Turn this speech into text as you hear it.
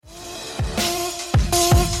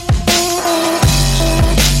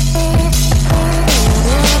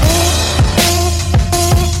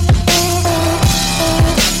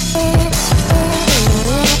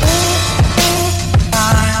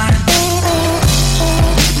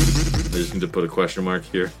just need to put a question mark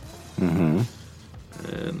here. Mm-hmm.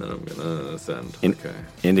 And then I'm gonna send. Okay.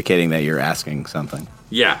 Indicating that you're asking something.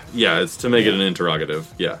 Yeah. It's to make it an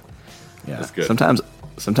interrogative. Yeah. Yeah. That's good.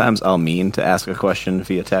 Sometimes I'll mean to ask a question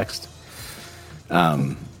via text.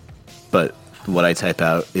 But what I type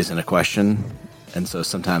out isn't a question, and so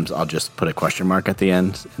sometimes I'll just put a question mark at the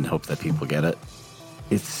end and hope that people get it.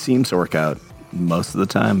 It seems to work out most of the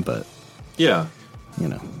time, but yeah.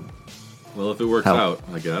 Well, if it works out,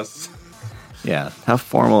 I guess. Yeah. How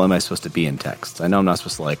formal am I supposed to be in text? I know I'm not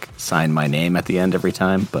supposed to sign my name at the end every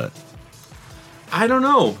time, but I don't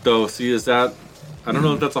know though. See, I don't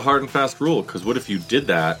know if that's a hard and fast rule. Because what if you did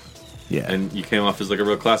that? Yeah. And you came off as like a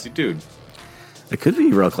real classy dude. It could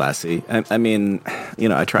be real classy. I mean,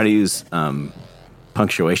 I try to use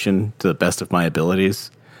punctuation to the best of my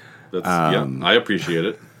abilities. I appreciate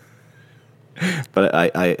it. But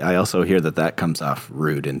I also hear that comes off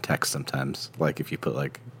rude in text sometimes. Like if you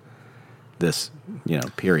put this,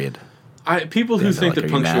 period. People who think that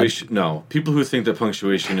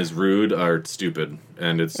punctuation is rude are stupid,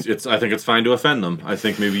 and it's. I think it's fine to offend them. I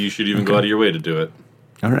think maybe you should even go out of your way to do it.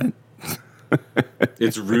 All right.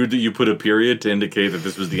 It's rude that you put a period to indicate that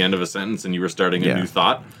this was the end of a sentence and you were starting a new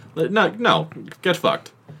thought. No, get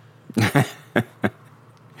fucked.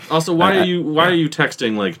 Also, why are you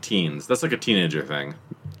texting like teens? That's like a teenager thing.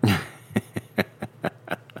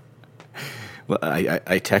 Well,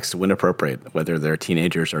 I text when appropriate, whether they're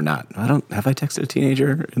teenagers or not. Have I texted a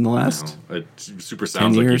teenager in the last? No, it super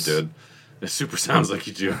sounds 10 like years? you did. It super sounds like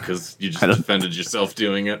you do because you just defended yourself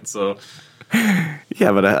doing it. So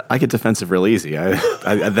yeah, but I get defensive real easy.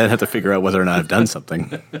 I then have to figure out whether or not I've done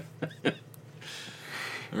something.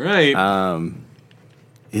 All right.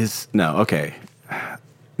 Okay.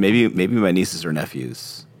 Maybe my nieces or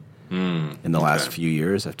nephews. In the last few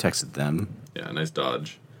years, I've texted them. Yeah, nice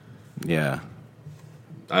dodge. Yeah.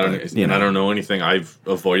 I don't know anything. I've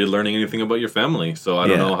avoided learning anything about your family, so I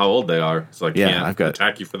don't know how old they are. So I can't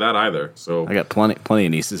attack you for that either. So I got plenty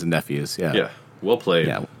of nieces and nephews. Yeah. Yeah. Well played.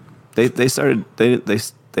 Yeah. They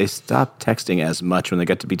stopped texting as much when they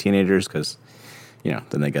got to be teenagers because,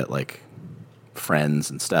 then they got friends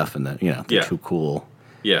and stuff, and they're too cool.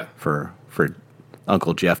 Yeah. For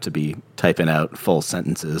Uncle Jeff to be typing out full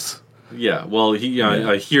sentences. Yeah. Well,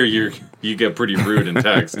 I hear you get pretty rude in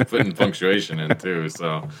text and putting punctuation in too.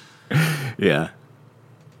 So. Yeah.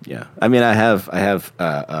 Yeah. I mean, I have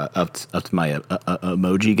upped my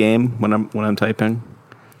emoji game when I'm typing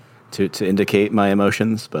to indicate my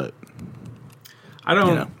emotions, but I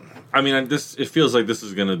don't. I mean, it feels like this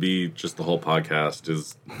is going to be just the whole podcast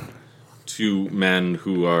is two men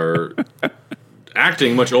who are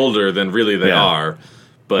acting much older than really they are,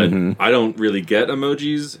 but I don't really get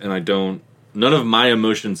emojis, and none of my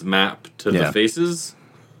emotions map to the faces.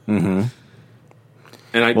 Mm-hmm.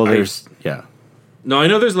 And No, I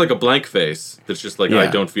know there's a blank face that's just I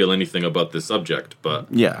don't feel anything about this subject, but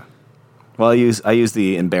yeah. Well, I use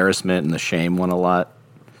the embarrassment and the shame one a lot.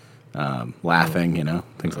 Laughing,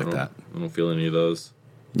 things like that. I don't feel any of those.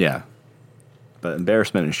 Yeah, but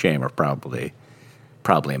embarrassment and shame are probably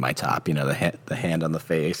in my top. The hand on the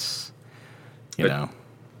face. I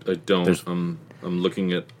don't. I'm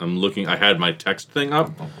looking. I had my text thing up.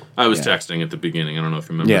 I was texting at the beginning. I don't know if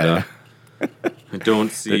you remember that. I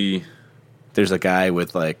don't see. There's a guy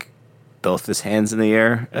with both his hands in the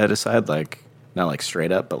air at his side, not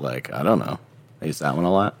straight up, but I don't know. I use that one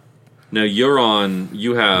a lot. Now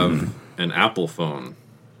you have an Apple phone.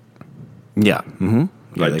 Yeah. Mm-hmm.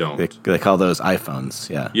 Yeah, I don't. They call those iPhones.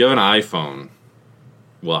 Yeah. You have an iPhone.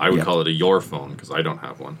 Well, I would call it a your phone because I don't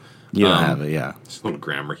have one. You don't have it, yeah. Just a little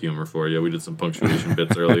grammar humor for you. We did some punctuation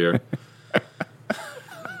bits earlier.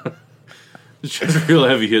 It's just real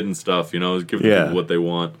heavy hitting stuff, Give people what they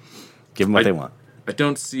want. Give them what they want. I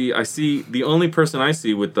don't see. I see the only person I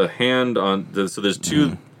see with the hand on. So there's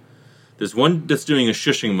two. There's one that's doing a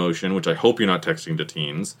shushing motion, which I hope you're not texting to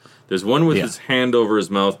teens. There's one with his hand over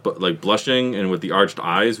his mouth, but blushing, and with the arched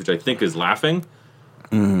eyes, which I think is laughing.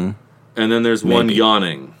 Mm-hmm. And then there's one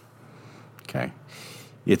yawning. Okay,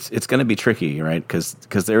 it's going to be tricky, right? Because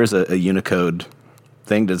there is a Unicode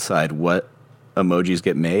thing to decide what emojis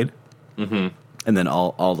get made, and then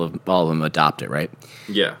all of them adopt it, right?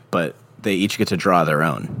 Yeah, but they each get to draw their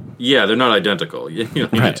own. Yeah, they're not identical. You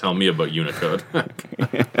don't need to tell me about Unicode.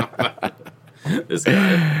 This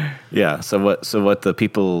guy. Yeah. So what the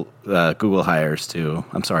people Alphabet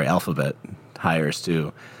hires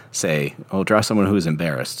to say, draw someone who's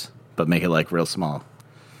embarrassed, but make it like real small.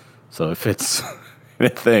 So if it's a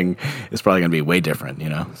thing, it's probably going to be way different,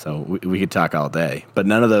 So we could talk all day, but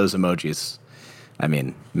none of those emojis,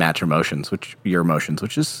 match your emotions,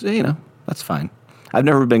 which is, that's fine. I've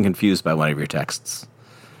never been confused by one of your texts.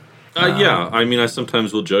 Yeah, I mean, I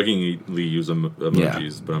sometimes will jokingly use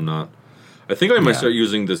emojis, but I'm not. I think I might start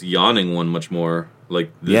using this yawning one much more.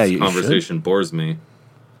 Like, this conversation bores me.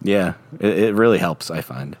 Yeah, it really helps, I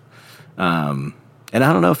find. And I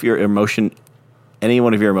don't know if any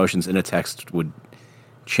one of your emotions in a text would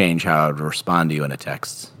change how I would respond to you in a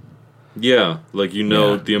text. Yeah, like,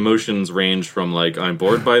 the emotions range from, like, I'm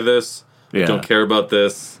bored by this, don't care about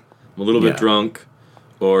this, I'm a little bit drunk,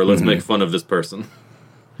 or let's make fun of this person.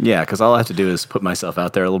 Yeah, because all I have to do is put myself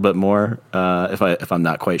out there a little bit more if I'm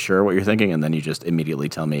not quite sure what you're thinking, and then you just immediately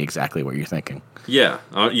tell me exactly what you're thinking. Yeah,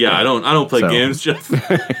 I don't play games, Jeff.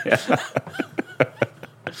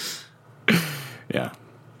 Yeah,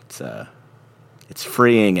 it's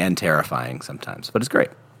freeing and terrifying sometimes, but it's great.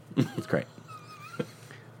 It's great.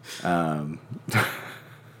 Yeah,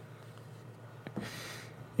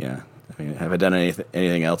 I mean, have I done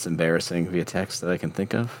anything else embarrassing via text that I can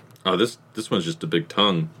think of? Oh, this one's just a big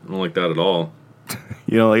tongue. I don't like that at all.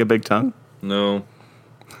 You don't like a big tongue? No.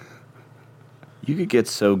 You could get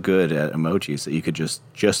so good at emojis that you could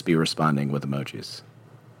just be responding with emojis.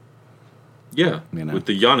 Yeah, with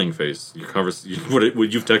the yawning face. What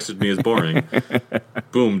you've texted me is boring.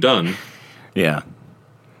 Boom, done. Yeah.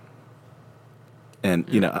 And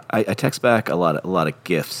I text back a lot of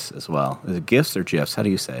GIFs as well. Is it GIFs or GIFs? How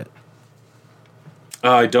do you say it?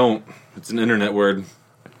 I don't. It's an internet word.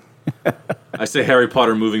 I say Harry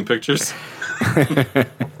Potter moving pictures.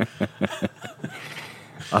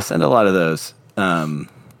 I'll send a lot of those. And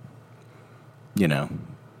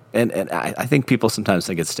I think people sometimes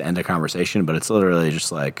think it's to end a conversation, but it's literally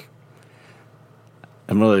just like,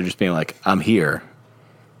 I'm literally just being like, I'm here.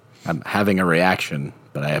 I'm having a reaction,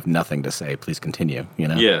 but I have nothing to say. Please continue,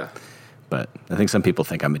 Yeah. But I think some people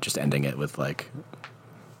think I'm just ending it with like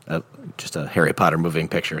just a Harry Potter moving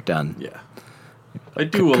picture done. Yeah. I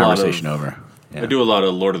do conversation over. Yeah. I do a lot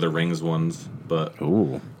of Lord of the Rings ones, but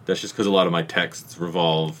that's just because a lot of my texts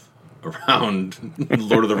revolve around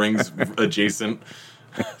Lord of the Rings adjacent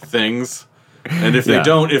things. And if they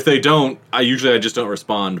don't, I just don't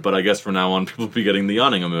respond. But I guess from now on, people will be getting the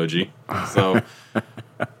yawning emoji. So,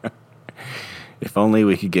 if only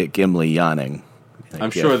we could get Gimli yawning.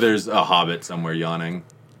 I'm sure there's a Hobbit somewhere yawning.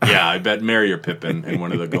 Yeah, I bet Merry or Pippin in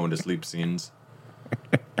one of the going to sleep scenes.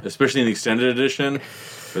 Especially in the extended edition,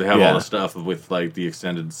 where they have all the stuff with like the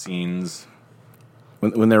extended scenes.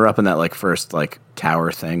 When they're up in that like first like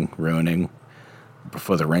tower thing, ruining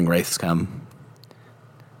before the ring wraiths come.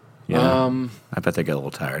 Yeah, I bet they get a little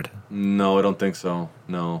tired. No, I don't think so.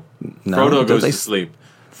 No? Frodo goes to sleep.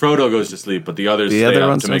 Frodo goes to sleep, but the others stay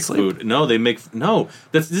up to make food. No,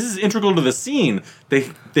 this is integral to the scene. They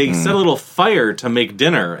set a little fire to make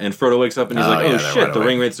dinner, and Frodo wakes up and he's like, "Oh shit, the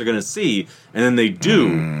ring wraiths are going to see," and then they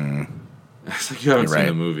do. It's like you haven't seen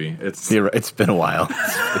the movie. It's been a while.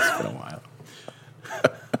 It's been a while.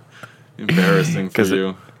 Embarrassing for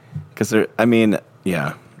you. Because they're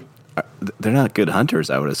not good hunters,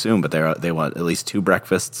 I would assume, but they want at least 2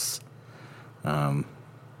 breakfasts. I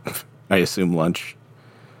assume lunch.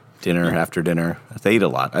 Dinner after dinner, they eat a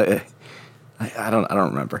lot. I don't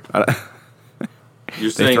remember.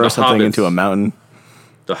 You're saying throw something into a mountain.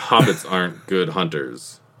 The hobbits aren't good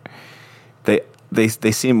hunters.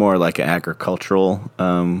 They seem more like an agricultural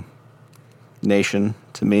nation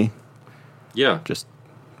to me. Yeah.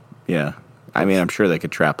 I mean, I'm sure they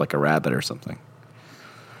could trap like a rabbit or something.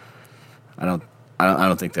 I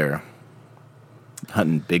don't think they're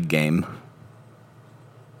hunting big game.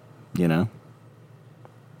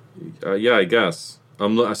 Yeah, I guess.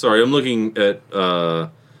 I'm looking at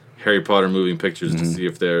Harry Potter moving pictures to see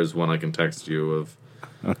if there's one I can text you of.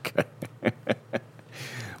 Okay.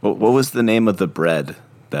 What was the name of the bread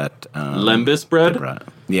that... Lembas bread?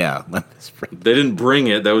 Yeah, Lembas bread. They didn't bring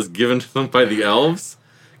it. That was given to them by the elves.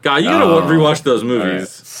 God, you gotta rewatch those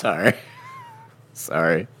movies. Right.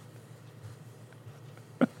 Sorry.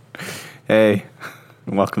 Hey,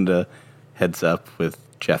 welcome to Heads Up with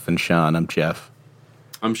Jeff and Sean. I'm Jeff.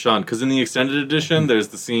 I'm Sean, because in the extended edition, there's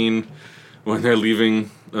the scene when they're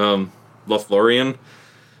leaving Lothlorien,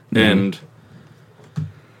 and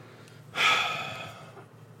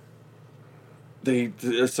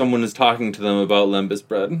someone is talking to them about Lembas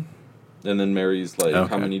bread, and then Mary's like,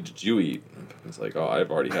 "How many did you eat?" It's like, "Oh,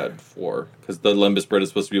 I've already had 4," because the Lembas bread is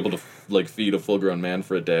supposed to be able to feed a full-grown man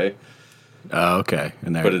for a day. Oh, okay,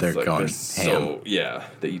 and they're going ham.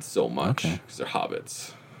 They eat so much because they're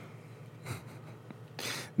hobbits.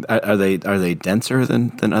 Are they denser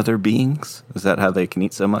than other beings? Is that how they can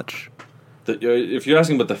eat so much? If you're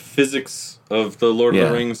asking about the physics of the Lord of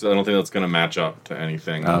the Rings, I don't think that's going to match up to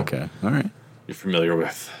anything. Okay, all right. You're familiar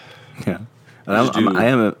with. Yeah, I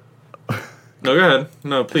am. No, go ahead.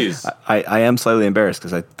 No, please. I am slightly embarrassed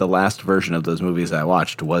because the last version of those movies I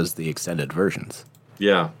watched was the extended versions.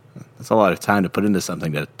 Yeah. That's a lot of time to put into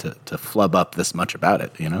something to flub up this much about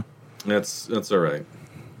it, you know? That's all right.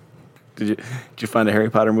 Did you find a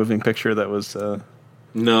Harry Potter moving picture that was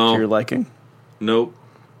no to your liking? Nope.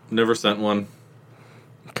 Never sent one.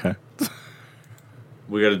 Okay.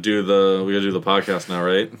 We gotta do the podcast now,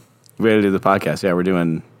 right? We gotta do the podcast. Yeah, we're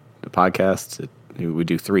doing the podcast. We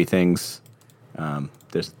do 3 things.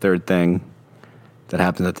 There's a third thing that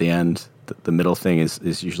happens at the end. The middle thing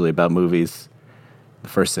is usually about movies. The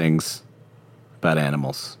first thing's about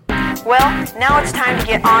animals. Well, now it's time to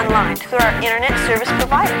get online to our internet service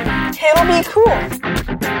provider. It'll be cool.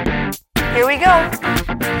 Here we go.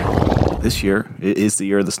 This year is the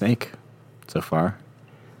year of the snake so far.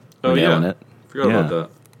 Oh, yeah. It. Forgot about that.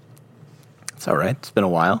 It's all right. It's been a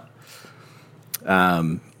while.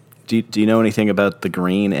 Do you know anything about the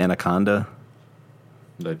green anaconda?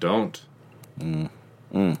 I don't. I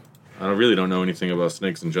really don't know anything about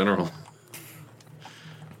snakes in general.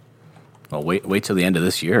 Well, wait till the end of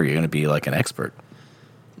this year. You're going to be like an expert.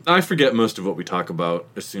 I forget most of what we talk about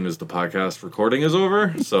as soon as the podcast recording is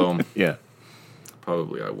over, so yeah,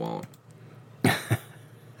 probably I won't.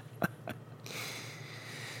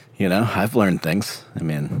 You know, I've learned things. I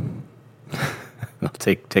mean, I'll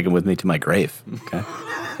take them with me to my grave. Okay.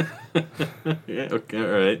 Yeah. Okay.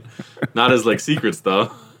 All right. Not as like secrets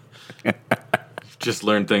though. Just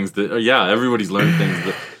learn things that. Yeah, everybody's learned things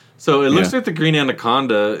that. So it looks like the green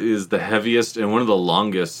anaconda is the heaviest and one of the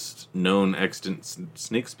longest known extant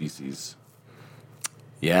snake species.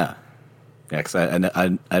 Yeah. Yeah, because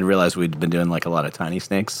I realized we'd been doing like a lot of tiny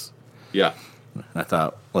snakes. Yeah. And I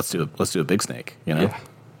thought, let's do a big snake, you know? Yeah.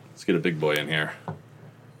 Let's get a big boy in here.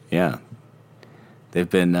 Yeah. They've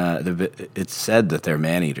been it's said that they're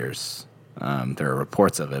man-eaters. There are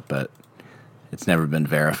reports of it, but it's never been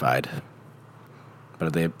verified.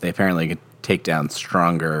 But they apparently could take down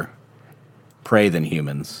stronger prey than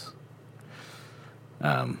humans.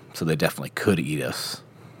 So they definitely could eat us.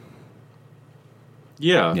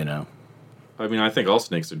 Yeah. You know? I mean, I think all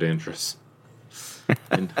snakes are dangerous.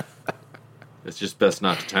 And it's just best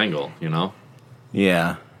not to tangle, you know?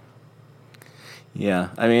 Yeah. Yeah.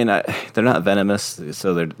 I mean, they're not venomous,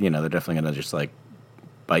 so they're definitely going to just like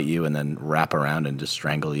bite you and then wrap around and just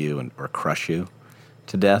strangle you or crush you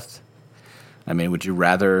to death. I mean, would you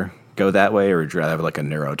rather go that way, or would you rather have like a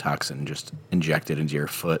neurotoxin just injected into your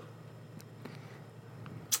foot?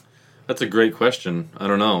 That's a great question. I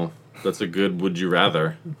don't know. That's a good would you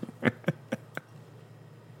rather. I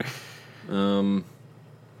don't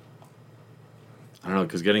know,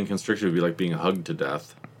 because getting constricted would be like being hugged to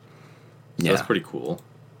death. So Yeah. That's pretty cool.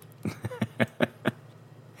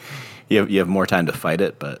 You have more time to fight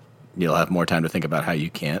it, but you'll have more time to think about how you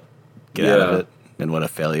can't get out of it and what a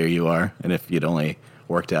failure you are. And if you'd only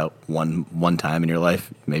worked out one time in your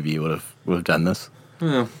life, maybe you would have done this.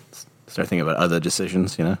 Yeah. Start thinking about other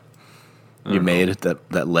decisions, you know, you made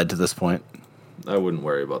that led to this point. I wouldn't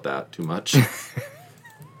worry about that too much.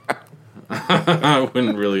 I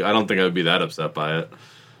don't think I would be that upset by it.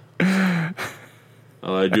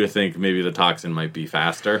 I do think maybe the toxin might be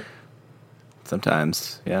faster.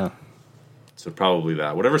 Sometimes, yeah. So probably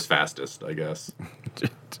that. Whatever's fastest, I guess.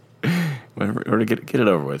 Or to get it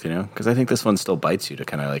over with, you know? Because I think this one still bites you to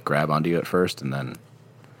kind of like grab onto you at first, and then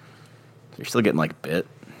you're still getting like bit.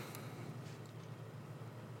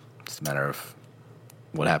 It's a matter of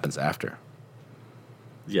what happens after.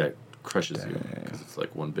 Yeah, it crushes you because it's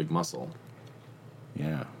like one big muscle.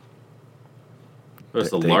 Yeah.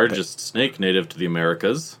 It's the largest snake native to the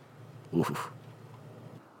Americas. Ooh.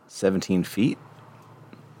 17 feet?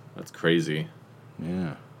 That's crazy.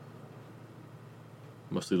 Yeah.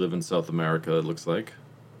 Mostly live in South America, it looks like.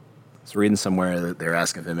 I was reading somewhere that they're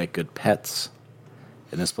asking if they make good pets.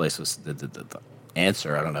 And this place was the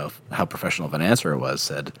answer, I don't know how professional of an answer it was,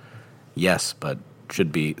 said yes, but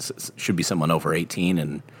should be someone over 18,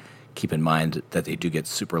 and keep in mind that they do get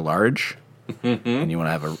super large. And you want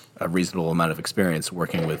to have a reasonable amount of experience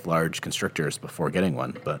working with large constrictors before getting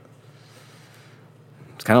one. But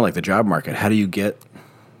it's kind of like the job market. How do you get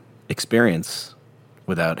experience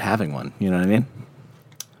without having one? You know what I mean?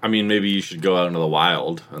 I mean, maybe you should go out into the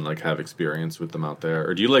wild and like have experience with them out there.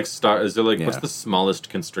 Or do you like start? Is there like what's the smallest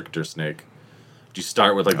constrictor snake? Do you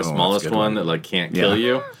start with like the smallest one that like can't kill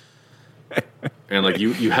you? And like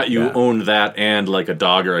you own that and like a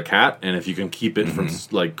dog or a cat, and if you can keep it from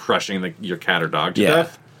like crushing your cat or dog to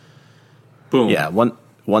death, boom. Yeah, one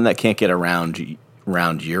that can't get around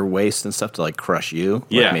your waist and stuff to like crush you.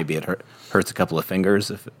 Yeah, like maybe it hurts a couple of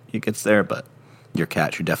fingers if it gets there, but your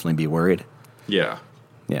cat should definitely be worried. Yeah.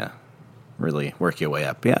 Yeah. Really work your way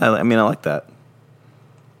up. Yeah, I mean, I like that.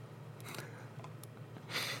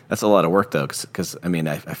 That's a lot of work, though, because I mean,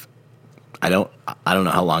 I don't know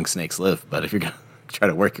how long snakes live, but if you're going to try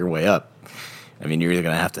to work your way up, I mean, you're either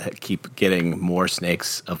going to have to keep getting more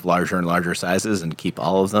snakes of larger and larger sizes and keep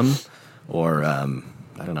all of them, or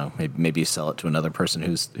I don't know, maybe sell it to another person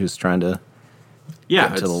who's trying to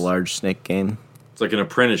get to the large snake game. It's like an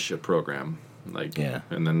apprenticeship program,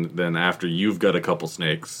 and then after you've got a couple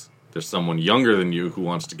snakes, there's someone younger than you who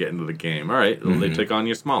wants to get into the game. All right, they take on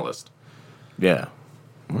your smallest. Yeah.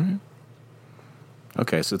 All right.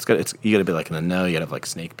 Okay, so you got to be like in the know. You got to have like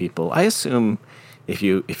snake people. I assume if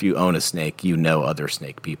you own a snake, you know other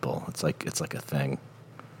snake people. It's like a thing.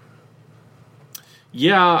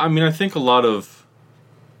 Yeah, I mean, I think a lot of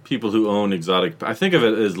people who own exotic. I think of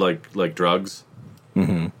it as like drugs.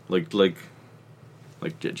 Mm-hmm. Like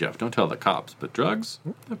Jeff, don't tell the cops, but drugs,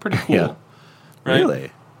 they're pretty cool. Yeah. Right?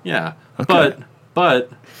 Really? Yeah. Okay.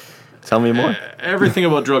 But tell me more. Everything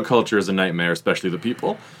about drug culture is a nightmare, especially the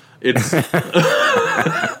people. It's the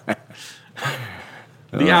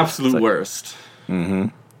absolute worst. Mm-hmm.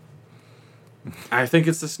 I think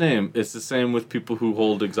it's the same. It's the same with people who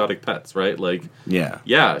hold exotic pets, right? Like,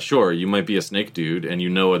 yeah, sure, you might be a snake dude and you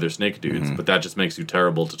know other snake dudes, but that just makes you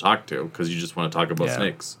terrible to talk to because you just want to talk about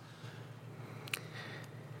snakes.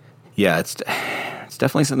 Yeah, it's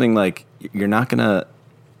definitely something like you're not going to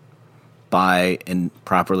buy and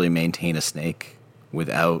properly maintain a snake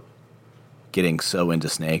without getting so into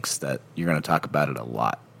snakes that you're going to talk about it a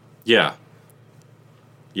lot. Yeah.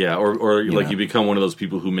 Yeah, or you become one of those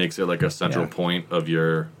people who makes it like a central point of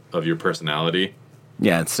your personality.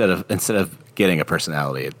 Yeah, instead of getting a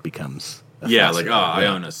personality, it becomes I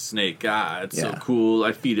own a snake. It's so cool.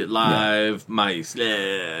 I feed it live. Mice.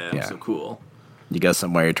 So cool. You go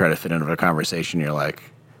somewhere, you try to fit into a conversation, you're like,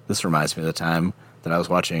 this reminds me of the time that I was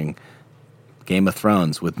watching Game of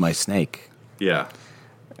Thrones with my snake. Yeah.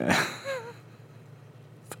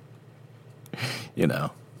 You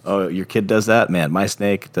know, oh, your kid does that? Man, my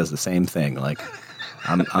snake does the same thing. Like,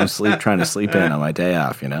 I'm trying to sleep in on my day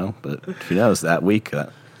off, you know? But she knows that week,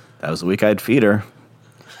 that was the week I'd feed her.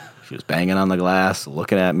 She was banging on the glass,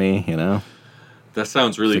 looking at me, you know? That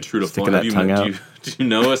sounds really true to form. Do you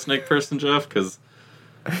know a snake person, Jeff? Because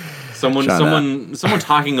someone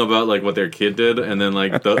talking about like what their kid did, and then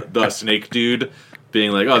like the snake dude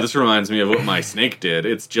being like, "Oh, this reminds me of what my snake did."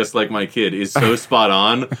 It's just like my kid is so spot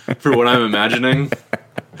on for what I'm imagining.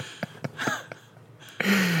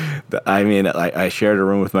 I mean, I shared a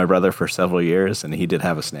room with my brother for several years, and he did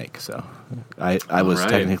have a snake. So I was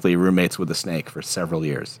technically roommates with a snake for several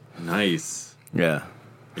years. Nice. Yeah.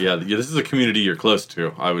 Yeah, this is a community you're close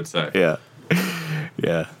to, I would say. Yeah.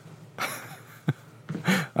 Yeah.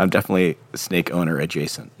 I'm definitely snake owner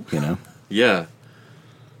adjacent, you know? Yeah.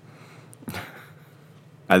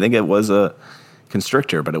 I think it was a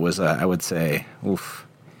constrictor, but it was, I would say,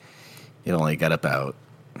 it only got about,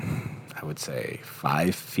 I would say,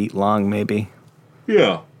 5 feet long, maybe.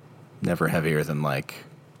 Yeah. Never heavier than like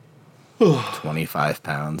 25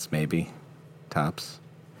 pounds, maybe, tops.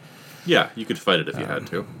 Yeah, you could fight it if you had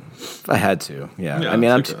to. If I had to, yeah. I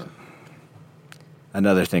mean,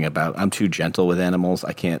 another thing I'm too gentle with animals.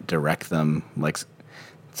 I can't direct them. Like,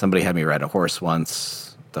 somebody had me ride a horse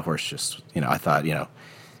once. The horse just, I thought,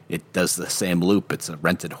 it does the same loop. It's a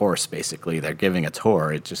rented horse, basically. They're giving a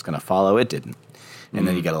tour. It's just going to follow. It didn't. And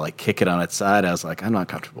then you got to, like, kick it on its side. I was like, I'm not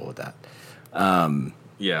comfortable with that.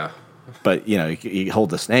 Yeah. But, you hold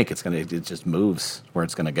the snake, it just moves where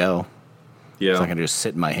it's going to go. Yeah. It's not going to just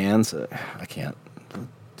sit in my hands. I can't.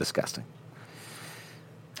 Disgusting.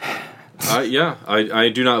 Yeah, I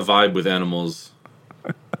do not vibe with animals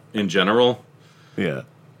in general. Yeah.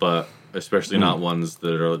 But especially not ones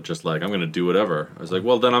that are just like, I'm going to do whatever. I was like,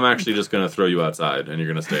 well, then I'm actually just going to throw you outside and you're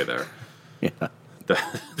going to stay there. Yeah.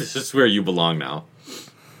 This is where you belong now.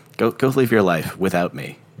 Go live your life without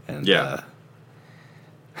me. And, yeah.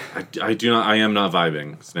 I am not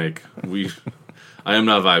vibing, Snake. I am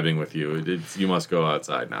not vibing with you. You must go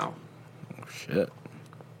outside now. Oh, shit.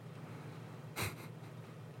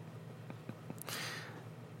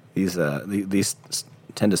 These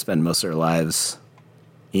tend to spend most of their lives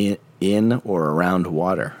in or around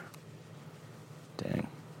water. Dang.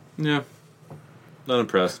 Yeah. Not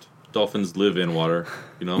impressed. Dolphins live in water,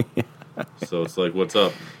 Yeah. So it's like, what's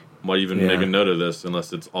up? Why even make a note of this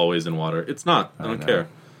unless it's always in water? It's not. I don't care.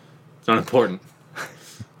 It's not important.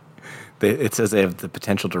 It says they have the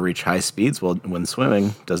potential to reach high speeds when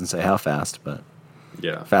swimming. Doesn't say how fast, but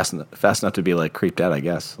yeah, fast enough to be like creeped out, I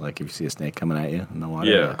guess. Like if you see a snake coming at you in the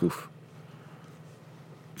water, like, oof.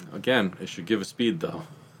 Again, it should give a speed though.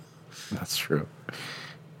 That's true.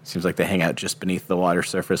 Seems like they hang out just beneath the water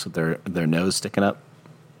surface with their nose sticking up,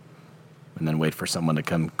 and then wait for someone to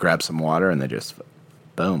come grab some water, and they just,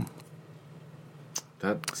 boom.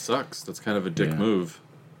 That sucks. That's kind of a dick move.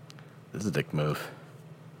 This is a dick move.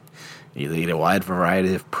 They eat a wide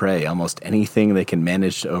variety of prey, almost anything they can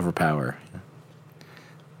manage to overpower.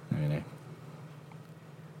 I mean,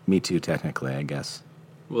 me too, technically, I guess.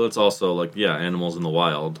 Well, it's also like, animals in the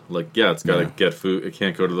wild. Like, it's got to get food. It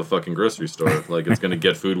can't go to the fucking grocery store. Like, it's going to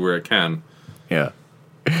get food where it can. Yeah.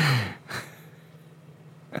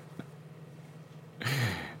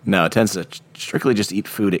 No, it tends to strictly just eat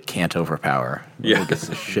food it can't overpower. It gets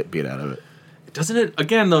the shit beat out of it. Doesn't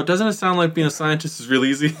it sound like being a scientist is real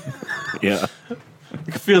easy? Yeah.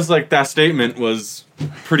 It feels like that statement was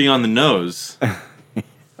pretty on the nose.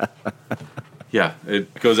 Yeah,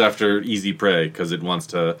 it goes after easy prey because it wants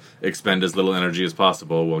to expend as little energy as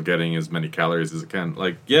possible while getting as many calories as it can.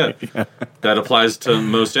 Like, that applies to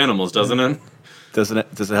most animals, doesn't it? Does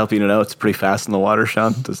it help you to know it's pretty fast in the water,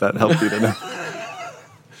 Sean? Does that help you to know?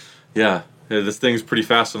 Yeah, this thing's pretty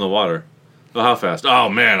fast in the water. Oh, how fast? Oh,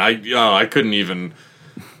 man, I couldn't even...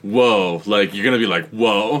 Whoa. Like, you're going to be like,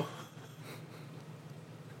 whoa.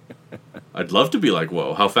 I'd love to be like,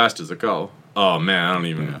 whoa, how fast does it go? Oh, man, I don't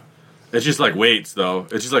even... Yeah. It's just like weights, though.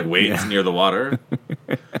 It's just like weights near the water.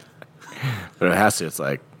 But it has to. It's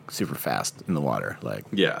like super fast in the water. Like,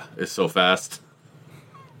 yeah, it's so fast.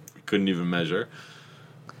 Couldn't even measure.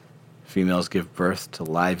 Females give birth to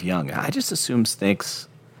live young. I just assume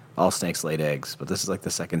all snakes laid eggs, but this is like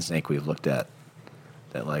the second snake we've looked at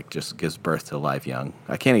that like just gives birth to live young.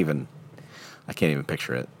 I can't even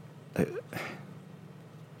picture it.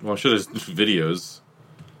 Well, I'm sure there's videos,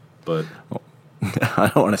 but I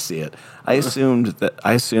don't want to see it. I assumed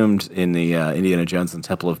in the Indiana Jones and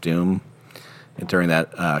Temple of Doom, during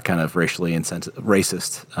that kind of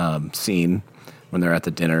racist scene when they're at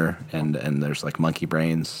the dinner and there's like monkey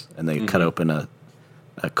brains and they cut open a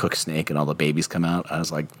cooked snake and all the babies come out. I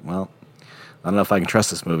was like, well, I don't know if I can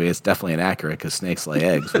trust this movie. It's definitely inaccurate because snakes lay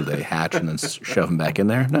eggs. Would they hatch and then shove them back in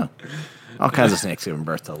there? No. All kinds of snakes giving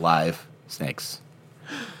birth to live snakes.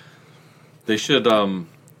 They should go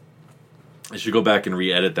back and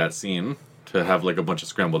re-edit that scene to have like a bunch of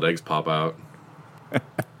scrambled eggs pop out.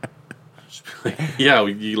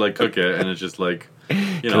 You like cook it and it's just like, all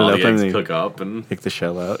the eggs cook up and take the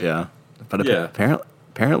shell out. Yeah, but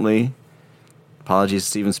apparently, apologies to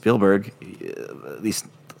Steven Spielberg.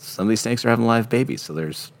 Some of these snakes are having live babies, so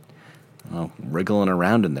there's wriggling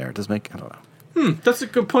around in there. It does make, I don't know. That's a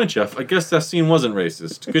good point, Jeff. I guess that scene wasn't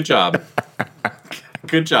racist. Good job.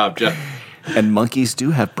 Good job, Jeff. And monkeys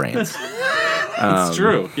do have brains. That's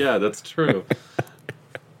true. Yeah, that's true.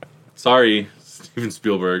 Sorry, Steven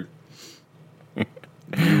Spielberg.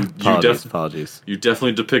 Apologies. You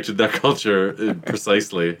definitely depicted that culture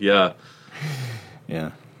precisely. Yeah.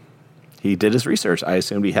 Yeah. He did his research. I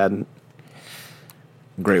assumed he hadn't.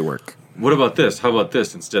 Great work. What about this? How about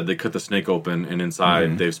this? Instead, they cut the snake open, and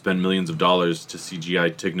inside they've spent millions of dollars to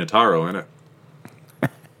CGI Tig Notaro in it.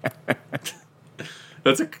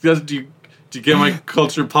 Do you get my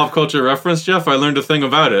pop culture reference, Jeff? I learned a thing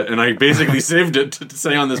about it, and I basically saved it to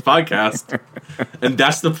say on this podcast. And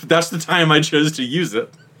that's the time I chose to use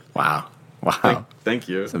it. Wow. Thank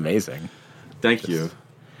you. It's amazing. Thank you.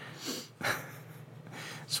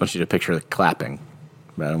 Just want you to picture the clapping,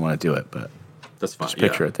 but I don't want to do it. But that's fine. Just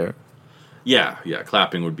picture it there. Yeah.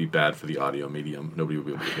 Clapping would be bad for the audio medium. Nobody would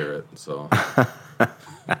be able to hear it. So.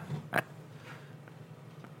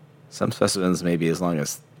 Some specimens may be as long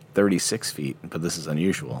as 36 feet, but this is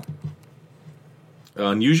unusual.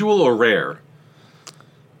 Unusual or rare?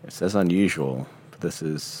 It says unusual, but this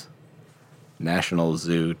is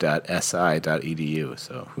nationalzoo.si.edu,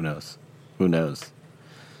 so who knows?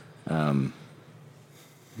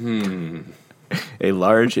 A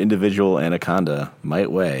large individual anaconda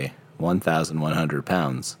might weigh 1,100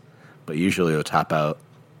 pounds, but usually will top out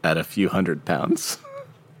at a few hundred pounds.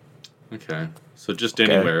 Okay, so just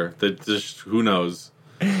anywhere. Who knows?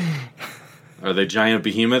 Are they giant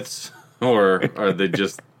behemoths, or are they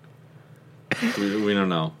just... We don't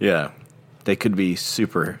know. Yeah. They could be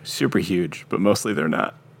super, super huge, but mostly they're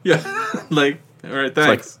not. Yeah. All right,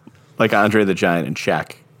 thanks. Like Andre the Giant and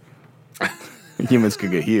Shaq. Humans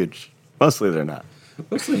could get huge. Mostly they're not.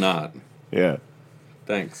 Mostly not. Yeah.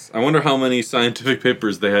 Thanks. I wonder how many scientific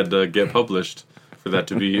papers they had to get published for that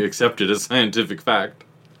to be accepted as scientific fact.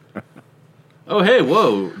 Oh, hey,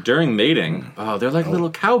 whoa. During mating. Oh, they're like little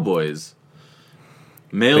cowboys.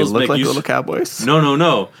 Males they look make like little cowboys?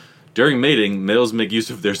 No. During mating, males make use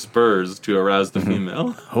of their spurs to arouse the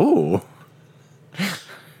female. Oh.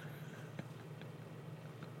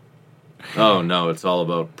 Oh no, it's all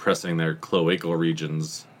about pressing their cloacal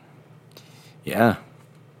regions. Yeah,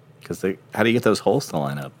 because how do you get those holes to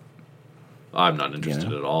line up? I'm not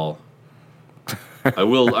interested at all. I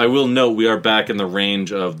will note we are back in the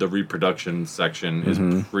range of the reproduction section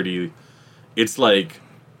is pretty. It's like,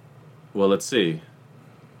 well, let's see.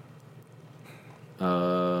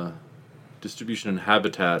 Distribution and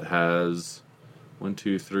habitat has 1,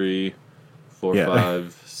 2, 3, 4,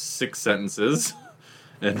 5, 6 sentences,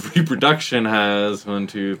 and reproduction has 1,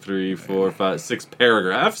 2, 3, 4, 5, 6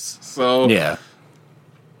 paragraphs. So yeah.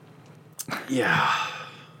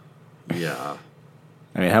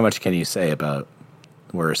 I mean, how much can you say about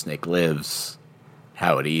where a snake lives,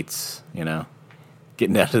 how it eats,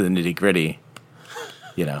 getting down to the nitty gritty,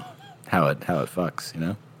 how it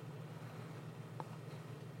fucks,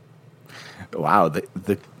 Wow,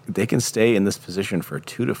 they can stay in this position for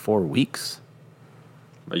 2 to 4 weeks.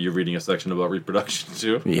 Are you reading a section about reproduction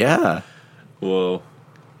too? Yeah. Whoa.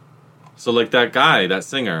 So like that guy, that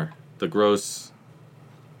singer, the gross.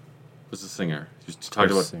 What's the singer? He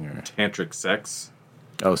talked about tantric sex.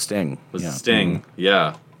 Oh, Sting. Was Sting?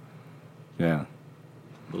 Yeah. Yeah.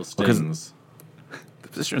 Little stings. The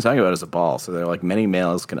position we're talking about is a ball, so they're like many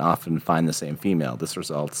males can often find the same female. This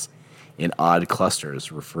results in odd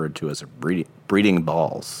clusters referred to as breeding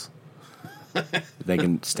balls. They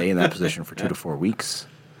can stay in that position for 2 to 4 weeks.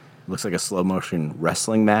 It looks like a slow motion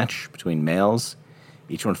wrestling match between males,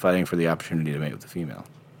 each one fighting for the opportunity to mate with the female.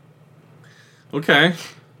 Okay.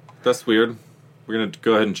 That's weird. We're going to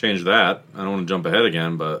go ahead and change that. I don't want to jump ahead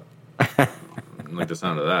again, but I like the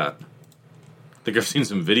sound of that. I think I've seen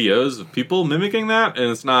some videos of people mimicking that,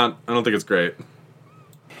 and I don't think it's great.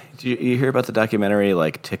 Did you hear about the documentary,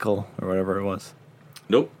 like Tickle, or whatever it was?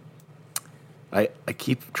 Nope. I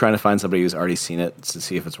keep trying to find somebody who's already seen it to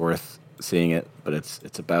see if it's worth seeing it, but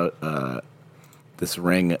it's about this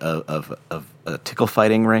ring of a tickle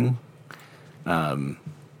fighting ring. Let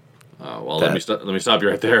me stop you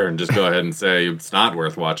right there and just go ahead and say it's not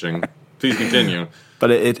worth watching. Please continue.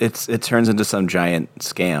 But it turns into some giant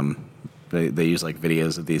scam. They use like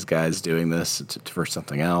videos of these guys doing this for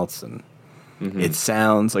something else, and it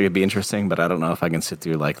sounds like it'd be interesting, but I don't know if I can sit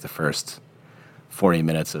through like the first 40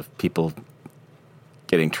 minutes of people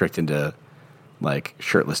getting tricked into like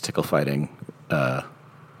shirtless tickle fighting. Like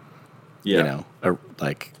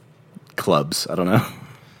clubs. I don't know.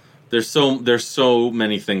 There's so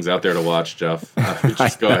many things out there to watch, Jeff.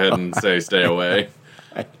 Just go ahead and stay away.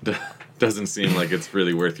 Doesn't seem like it's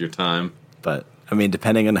really worth your time. But I mean,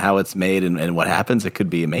 depending on how it's made and what happens, it could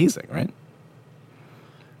be amazing, right?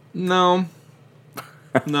 No,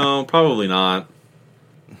 probably not.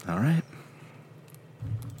 All right,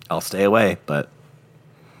 I'll stay away. But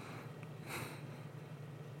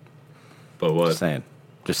what?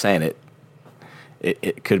 Just saying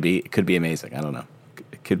it could be amazing. I don't know.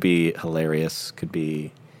 It could be hilarious. Could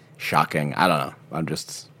be shocking. I don't know. I'm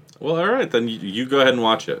just. Well, all right, then you go ahead and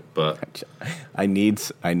watch it. But I need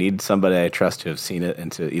somebody I trust to have seen it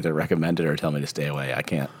and to either recommend it or tell me to stay away. I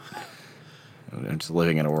can't. I'm just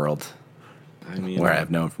living in a world where I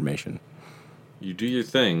have no information. You do your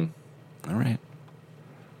thing. All right.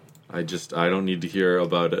 I don't need to hear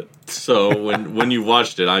about it. So when you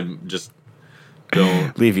watched it, I'm just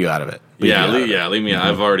don't leave you out of it. Leave me.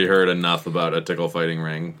 I've already heard enough about a tickle fighting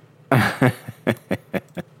ring.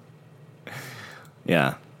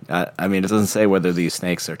 Yeah. I mean, it doesn't say whether these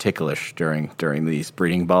snakes are ticklish during these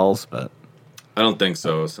breeding balls, but I don't think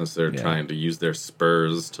so, since they're trying to use their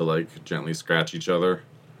spurs to like gently scratch each other.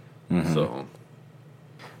 So,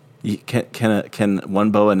 can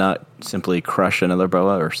one boa not simply crush another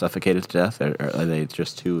boa or suffocate it to death? Are they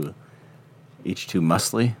just too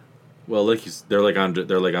muscly? Well, they're like Andre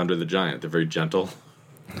the Giant. They're very gentle.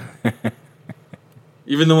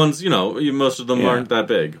 Even the ones, most of them aren't that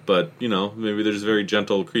big, but, maybe they're just very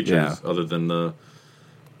gentle creatures, other than the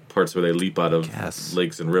parts where they leap out of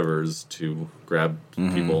lakes and rivers to grab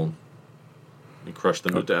people and crush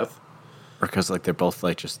them to death. Or because, like, they're both,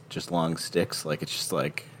 like, just long sticks. Like, it's just,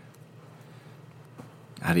 like,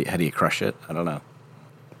 how do you crush it? I don't know.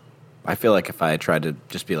 I feel like if I had tried to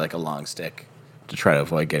just be, like, a long stick to try to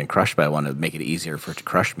avoid getting crushed by one, it would make it easier for it to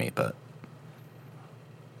crush me, but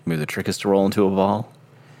maybe the trick is to roll into a ball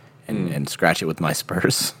and scratch it with my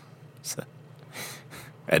spurs. So,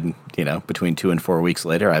 and, between 2 and 4 weeks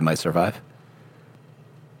later, I might survive.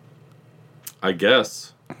 I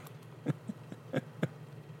guess.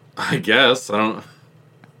 I don't...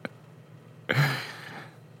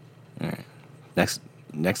 Right.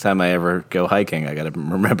 Next time I ever go hiking, I got to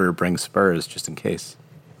remember to bring spurs just in case.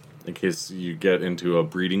 In case you get into a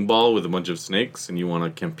breeding ball with a bunch of snakes and you want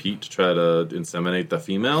to compete to try to inseminate the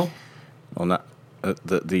female? Well, not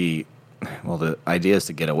the well, the idea is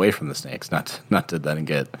to get away from the snakes, not to then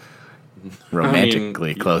get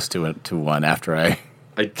romantically close to one after I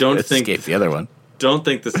don't escape think the other one. Don't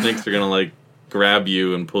think the snakes are gonna like grab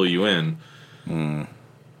you and pull you in.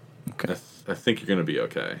 Okay. I think you're gonna be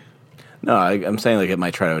okay. No, I'm saying like it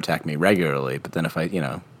might try to attack me regularly, but then if I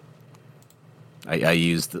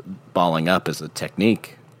use the balling up as a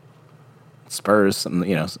technique, spurs something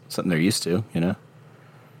they're used to,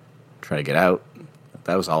 try to get out.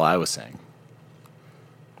 That was all I was saying.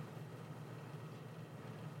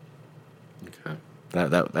 Okay.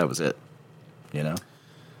 That was it.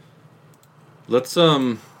 Let's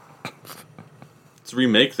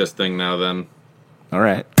remake this thing now then. All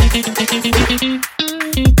right.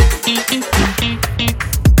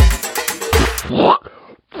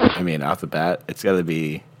 I mean, off the bat, it's got to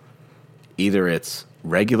be either it's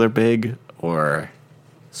regular big or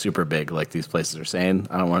super big, like these places are saying.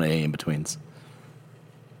 I don't want any in betweens.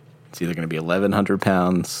 It's either going to be 1,100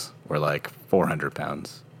 pounds or like 400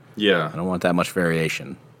 pounds. Yeah. I don't want that much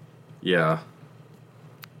variation. Yeah.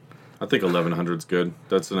 I think 1,100 is good.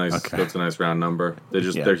 That's a nice round number.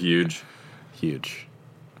 They're huge. Huge.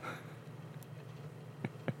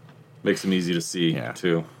 Makes them easy to see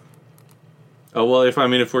too. Oh well, if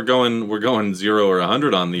we're going 0 or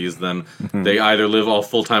 100 on these, then they either live all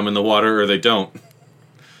full time in the water or they don't.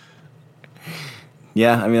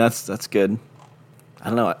 Yeah, I mean that's good. I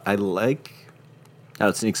don't know. I like how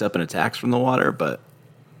it sneaks up and attacks from the water, but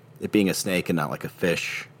it being a snake and not like a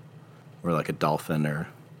fish or like a dolphin or,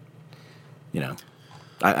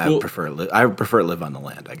 I prefer it live on the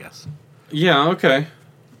land, I guess. Yeah. Okay.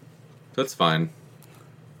 That's fine.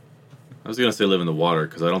 I was gonna say live in the water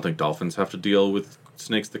because I don't think dolphins have to deal with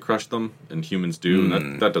snakes that crush them, and humans do.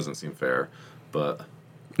 And that doesn't seem fair, but.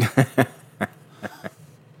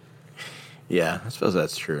 Yeah, I suppose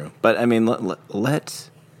that's true. But I mean, let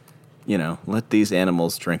these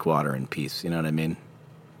animals drink water in peace. You know what I mean?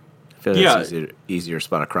 I feel like it's easier to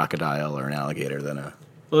spot a crocodile or an alligator than a.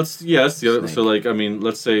 That's the other. So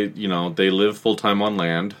let's say they live full time on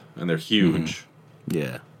land and they're huge. Mm-hmm.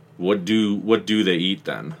 Yeah. What do they eat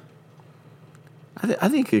then? I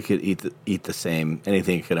think it could eat the same.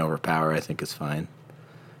 Anything it can overpower, I think, is fine.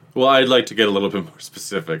 Well, I'd like to get a little bit more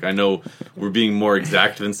specific. I know we're being more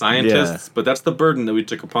exact than scientists, but that's the burden that we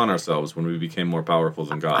took upon ourselves when we became more powerful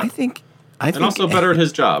than God. I think and also better at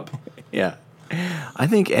his job. Yeah, I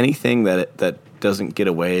think anything that doesn't get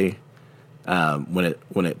away when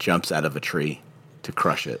it jumps out of a tree to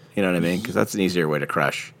crush it. You know what I mean? Because that's an easier way to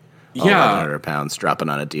crush. 100 pounds dropping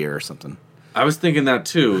on a deer or something. I was thinking that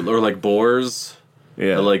too, or like boars.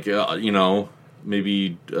 Yeah, or like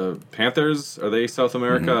maybe panthers. Are they South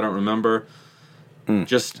America? Mm-hmm. I don't remember.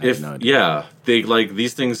 They like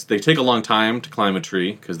these things. They take a long time to climb a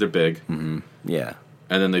tree because they're big. Mm-hmm. Yeah,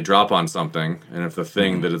 and then they drop on something, and if the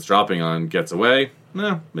thing that it's dropping on gets away,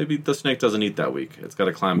 maybe the snake doesn't eat that week. It's got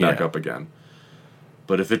to climb back up again.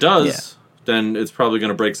 But if it does, then it's probably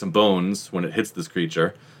going to break some bones when it hits this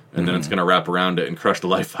creature, and then it's going to wrap around it and crush the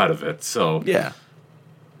life out of it. So yeah.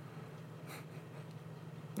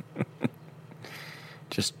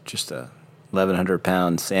 Just a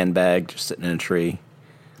 1,100-pound sandbag just sitting in a tree.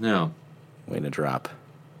 No. Waiting to drop.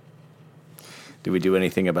 Do we do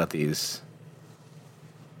anything about these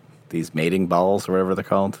mating balls or whatever they're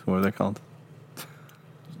called? What are they called?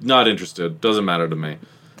 Not interested. Doesn't matter to me.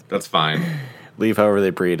 That's fine. Leave however they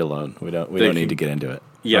breed alone. We don't need to get into it.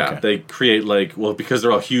 Yeah, okay. They create because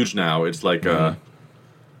they're all huge now. It's like a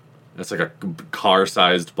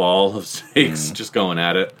car-sized ball of snakes just going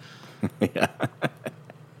at it. Yeah.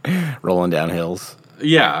 Rolling down hills.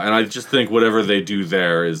 Yeah, and I just think whatever they do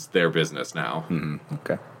there is their business now. Mm-hmm.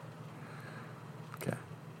 Okay. So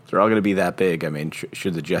they're all going to be that big. I mean,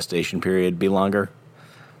 should the gestation period be longer?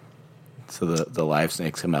 So the live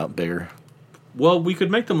snakes come out bigger? Well, we could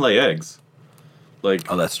make them lay eggs.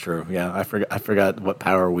 Oh, that's true. Yeah, I forgot what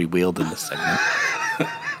power we wield in this segment.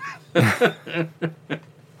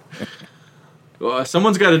 Well,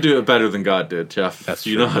 someone's got to do it better than God did, Jeff. That's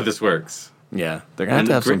true. You know how this works. Yeah, they're gonna have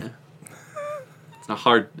to have some.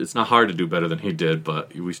 It's not hard to do better than he did,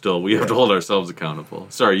 but we have to hold ourselves accountable.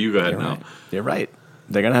 Sorry, you go ahead now. Right. You're right.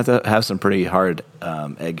 They're gonna have to have some pretty hard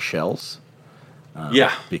egg shells.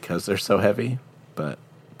 Because they're so heavy. But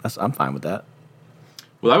I'm fine with that.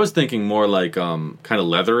 Well, I was thinking more like kind of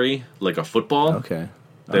leathery, like a football. Okay.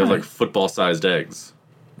 They have like football-sized eggs.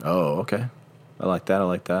 Oh, okay. I like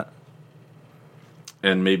that.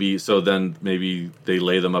 And maybe they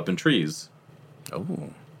lay them up in trees. Oh.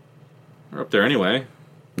 They're up there anyway.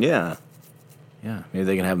 Yeah. Yeah. Maybe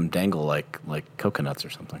they can have them dangle like coconuts or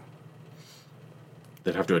something.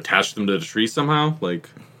 they'd have to attach them to the tree somehow, like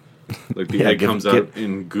the Yeah, egg comes out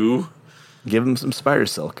in goo. Give them some spider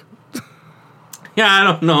silk. Yeah, I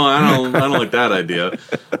don't know. I don't like that idea.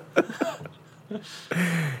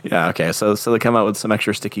 Yeah, okay. So they come out with some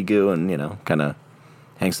extra sticky goo and, kind of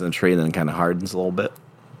hangs in the tree and then kind of hardens a little bit.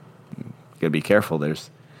 You gotta be careful. There's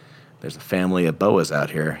a family of boas out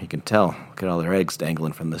here. You can tell. Look at all their eggs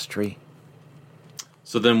dangling from this tree.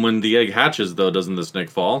 So then when the egg hatches, though, doesn't the snake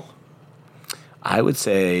fall? I would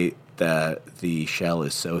say that the shell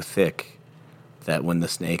is so thick that when the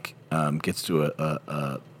snake gets to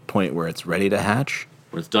a point where it's ready to hatch,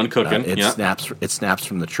 When it's done cooking, it snaps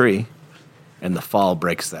from the tree, and the fall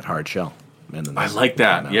breaks that hard shell. And then I like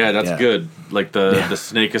that. Yeah, that's good. Like the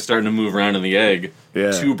snake is starting to move around in the egg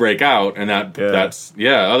to break out, and that's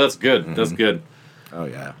Oh, that's good. Mm-hmm. That's good. Oh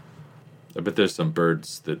yeah. I bet there's some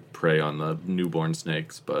birds that prey on the newborn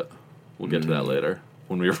snakes, but we'll get to that later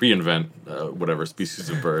when we reinvent whatever species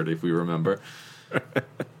of bird, if we remember.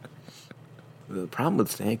 The problem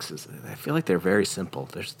with snakes is I feel like they're very simple.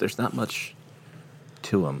 There's not much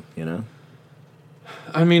to them,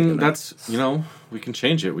 I mean, that's we can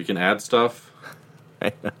change it. We can add stuff.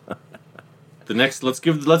 Let's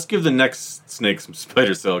give the next snake some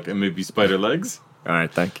spider silk and maybe spider legs. All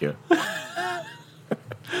right, thank you.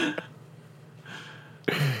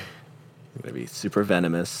 Gonna be super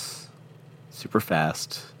venomous, super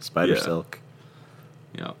fast, spider silk.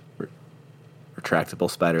 Yeah. Retractable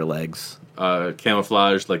spider legs.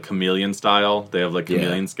 Camouflage, like chameleon style. They have like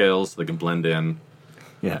chameleon scales, so they can blend in.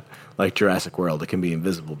 Yeah, like Jurassic World, it can be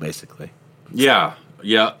invisible, basically. Yeah.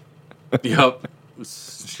 Yep. Yeah,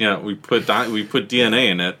 we put DNA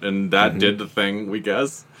in it, and that did the thing, we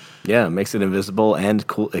guess. Yeah, it makes it invisible and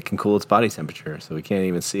cool. It can cool its body temperature, so we can't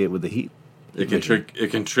even see it with the heat. It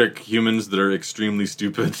can trick humans that are extremely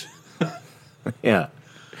stupid. Yeah.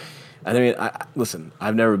 I mean, listen,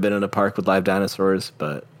 I've never been in a park with live dinosaurs,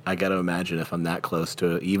 but I got to imagine if I'm that close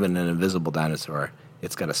to even an invisible dinosaur,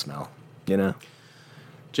 it's got to smell,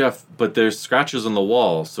 Jeff, but there's scratches on the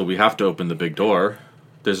wall, so we have to open the big door.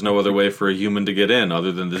 There's no other way for a human to get in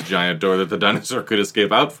other than this giant door that the dinosaur could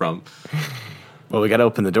escape out from. Well, we got to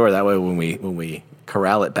open the door. That way when we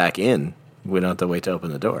corral it back in, we don't have to wait to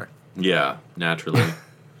open the door. Yeah, naturally.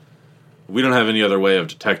 We don't have any other way of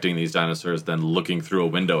detecting these dinosaurs than looking through a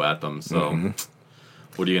window at them. So,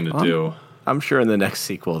 what are you going to do? I'm sure in the next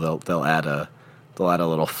sequel they'll add a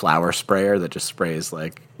little flour sprayer that just sprays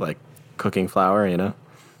like cooking flour,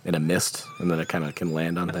 in a mist, and then it kind of can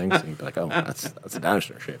land on things. And you'd be like, oh, that's a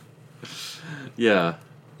dinosaur shape. Yeah,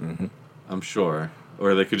 I'm sure.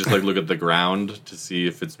 Or they could just look at the ground to see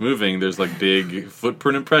if it's moving. There's big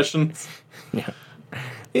footprint impressions. Yeah,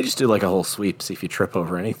 you just do a whole sweep, see if you trip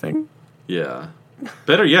over anything. Yeah.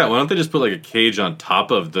 Better yet, why don't they just put a cage on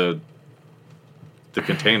top of the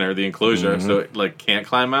container, the enclosure, so it can't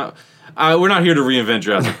climb out? We're not here to reinvent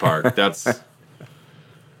Jurassic Park.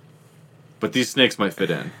 But these snakes might fit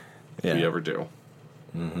in if we ever do.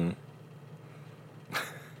 I'm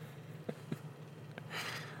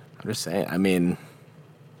just saying. I mean,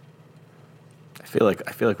 I feel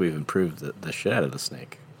like we've improved the shit out of the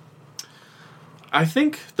snake. I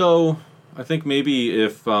think maybe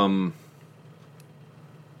if I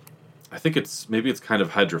think it's kind of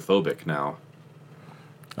hydrophobic now.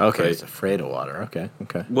 Okay, right? It's afraid of water. Okay.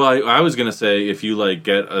 Well, I was gonna say if you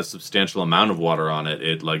get a substantial amount of water on it,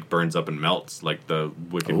 it burns up and melts like the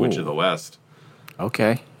Wicked Witch of the West.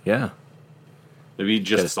 Okay. Yeah. Maybe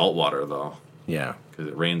just salt water though. Yeah. Because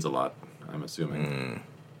it rains a lot. I'm assuming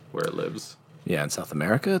where it lives. Yeah, in South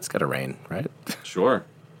America, it's got to rain, right? Sure.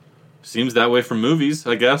 Seems that way from movies,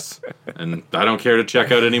 I guess. And I don't care to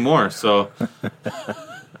check out anymore, so.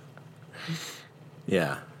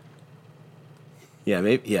 Yeah. Yeah,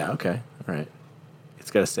 maybe. Yeah, okay. All right.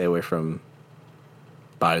 It's got to stay away from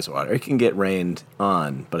bodies of water. It can get rained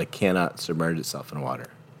on, but it cannot submerge itself in water.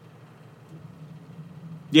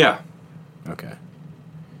 Yeah. Okay.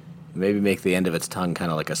 Maybe make the end of its tongue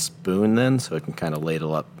kind of like a spoon then, so it can kind of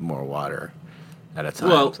ladle up more water at a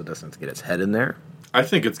time, so it doesn't have to get its head in there. I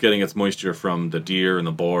think it's getting its moisture from the deer and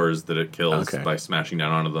the boars that it kills by smashing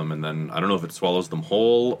down onto them, and then I don't know if it swallows them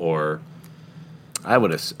whole or. I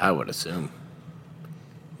would assume.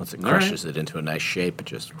 Once it crushes it into a nice shape, it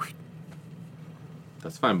just.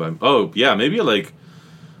 That's fine by. Oh yeah, maybe it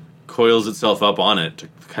coils itself up on it to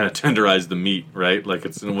kind of tenderize the meat, right?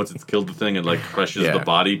 Once it's killed the thing, it crushes the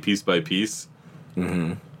body piece by piece.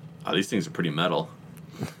 Mm-hmm. Oh, these things are pretty metal.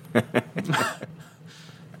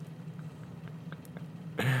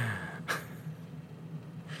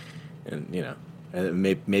 And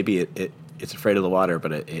maybe it's afraid of the water,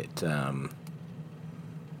 but it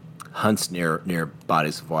hunts near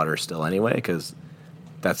bodies of water still anyway, because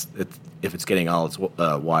if it's getting all its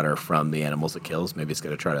water from the animals it kills, maybe it's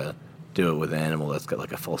going to try to do it with an animal that's got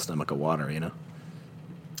like a full stomach of water, you know?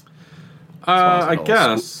 I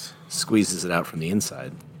guess. Squeezes it out from the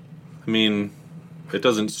inside. I mean, it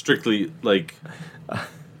doesn't strictly, like...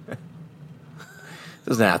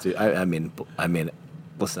 Doesn't have to. I mean,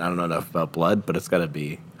 listen, I don't know enough about blood, but it's got to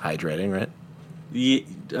be hydrating, right? Yeah,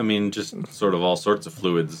 I mean, just sort of all sorts of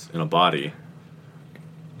fluids in a body.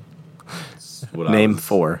 Name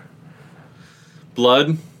 4.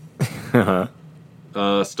 Blood.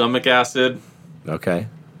 Stomach acid. Okay.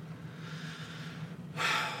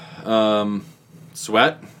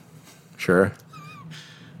 Sweat. Sure.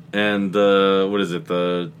 And what is it?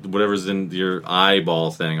 Whatever's in your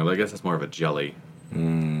eyeball thing. I guess that's more of a jelly.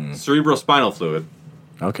 Cerebrospinal fluid.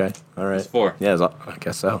 Okay. All right. That's 4. Yeah, I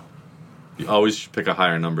guess so. You always should pick a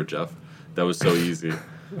higher number, Jeff. That was so easy.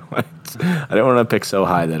 I don't want to pick so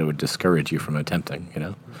high that it would discourage you from attempting, you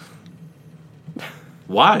know?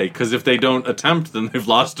 Why? Because if they don't attempt, then they've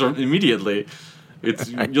lost immediately.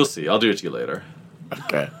 You'll see. I'll do it to you later.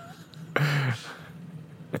 Okay.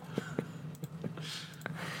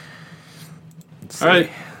 All right.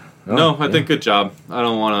 I think good job. I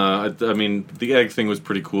don't want to... I mean, the egg thing was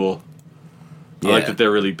pretty cool. I like that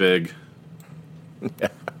they're really big.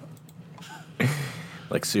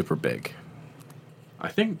 Like super big. I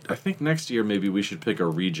think next year maybe we should pick a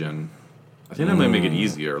region. I think that might make it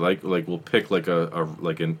easier. Like we'll pick like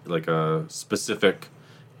a specific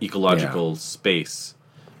ecological space,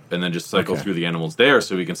 and then just cycle through the animals there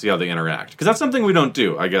so we can see how they interact. Because that's something we don't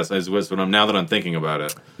do, I guess. Now that I'm thinking about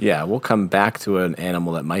it. Yeah, we'll come back to an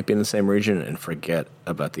animal that might be in the same region and forget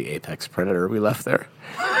about the apex predator we left there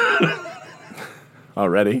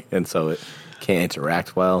already, and so it can't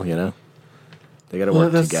interact well. You know, they got to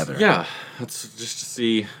work together. Yeah, that's just to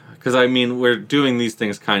see. Because, I mean, we're doing these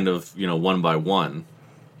things kind of, one by one.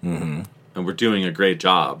 Mm-hmm. And we're doing a great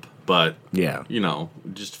job. But,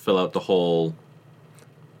 just fill out the whole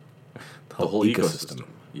ecosystem.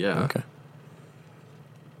 Yeah. Okay.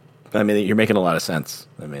 I mean, you're making a lot of sense.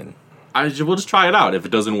 I mean... we'll just try it out. If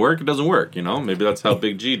it doesn't work, it doesn't work, Maybe that's how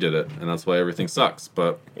Big G did it, and that's why everything sucks.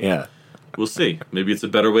 But yeah, we'll see. Maybe it's a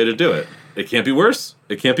better way to do it. It can't be worse.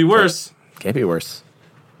 It can't be worse. Can't be worse.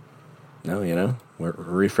 No, we're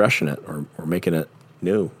refreshing it, or we're making it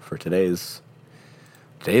new for today's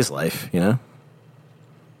life,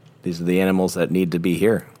 These are the animals that need to be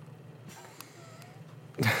here.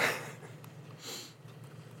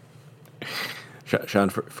 Sean,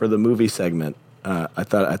 for the movie segment, I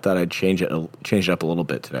thought I'd change it up a little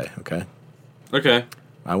bit today, okay? Okay.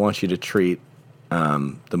 I want you to treat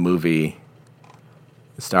the movie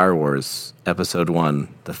Star Wars Episode 1,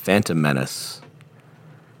 The Phantom Menace,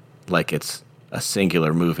 like it's a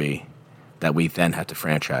singular movie that we then have to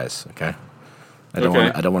franchise. Okay, I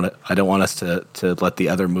don't want us to let the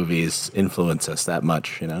other movies influence us that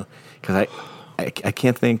much. Because I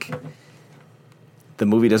can't think. The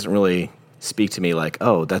movie doesn't really speak to me like,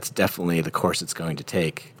 oh, that's definitely the course it's going to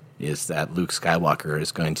take. Is that Luke Skywalker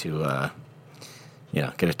is going to,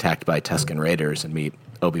 get attacked by Tusken Raiders and meet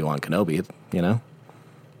Obi-Wan Kenobi. And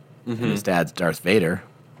his dad's Darth Vader.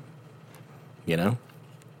 There's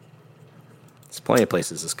plenty of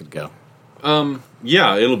places this could go.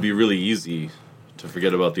 Yeah, it'll be really easy to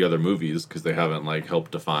forget about the other movies because they haven't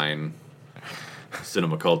helped define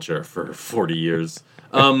cinema culture for 40 years.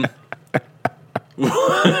 No,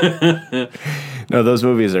 those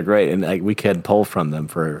movies are great, and we can pull from them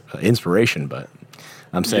for inspiration. But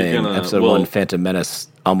I'm saying Episode 1, Phantom Menace,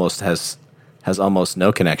 has almost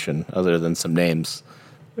no connection other than some names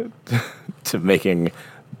to making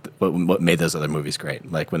what made those other movies great.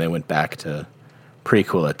 Like when they went back to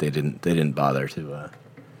prequel it, they didn't bother to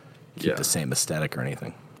keep the same aesthetic or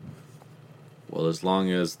anything. Well, as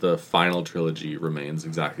long as the final trilogy remains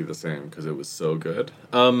exactly the same because it was so good.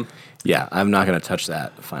 Yeah, I'm not going to touch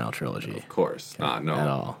that final trilogy. Of course, no, at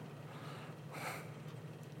all.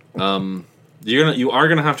 You are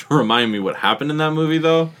gonna have to remind me what happened in that movie,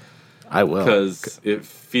 though. I will, because it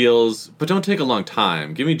feels. But don't take a long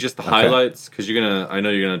time. Give me just the highlights, because I know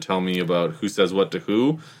you're gonna tell me about who says what to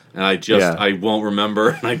who, and I won't remember,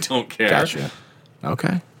 and I don't care. Gotcha.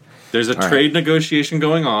 Okay. There's a trade negotiation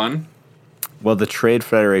going on. Well, the Trade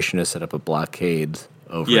Federation has set up a blockade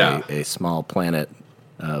over a small planet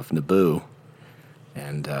of Naboo,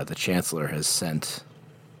 and the Chancellor has sent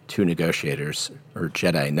 2 negotiators, or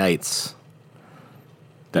Jedi Knights,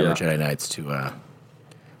 that were Jedi Knights to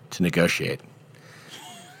negotiate.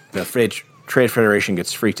 The Trade Federation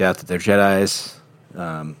gets freaked out that they're Jedis,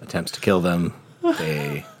 attempts to kill them.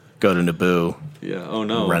 They go to Naboo. Yeah. Oh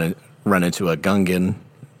no. run into a Gungan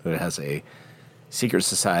who has a secret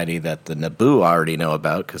society that the Naboo already know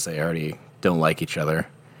about because they already don't like each other.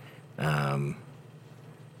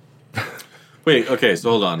 Wait, okay,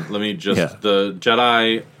 so hold on. Let me just... Yeah. The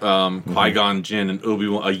Jedi, Qui-Gon Jinn, and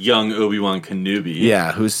Obi-Wan, a young Obi-Wan Kenobi.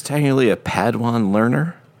 Yeah, who's technically a Padawan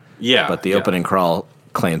learner. Yeah. But the opening crawl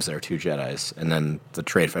claims they're two Jedis, and then the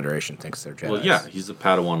Trade Federation thinks they're Jedis. Well, yeah, he's a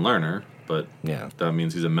Padawan learner, but that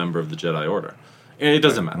means he's a member of the Jedi Order. It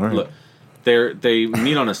doesn't matter. Right. Look, they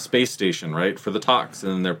meet on a space station, right, for the talks,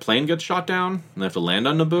 and then their plane gets shot down, and they have to land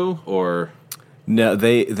on Naboo, or... No,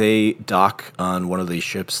 they dock on one of these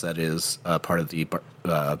ships that is part of the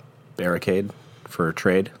barricade for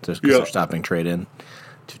trade. Because they're stopping trade in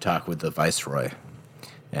to talk with the Viceroy.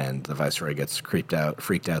 And the Viceroy gets freaked out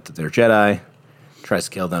that they're Jedi, tries to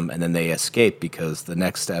kill them, and then they escape because the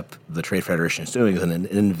next step the Trade Federation is doing is an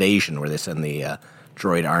invasion where they send the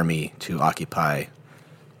droid army to occupy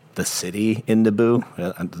the city in Naboo.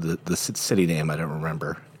 The city name I don't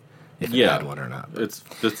remember. If it had one or not. It's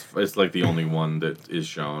like the only one that is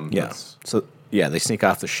shown. Yeah. So they sneak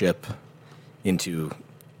off the ship into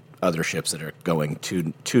other ships that are going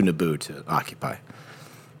to Naboo to occupy.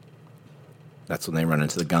 That's when they run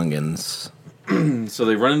into the Gungans. So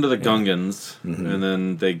they run into the Gungans, and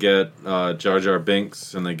then they get Jar Jar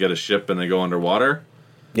Binks, and they get a ship, and they go underwater.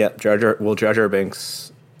 Yeah, Jar Jar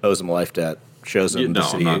Binks owes them a life debt. Shows them the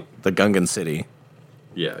city, the Gungan city.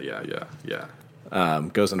 Yeah.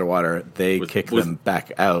 Goes underwater. They kick them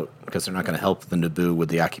back out because they're not going to help the Naboo with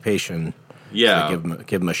the occupation. Yeah, so they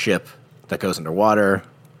give them a ship that goes underwater,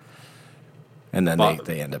 and then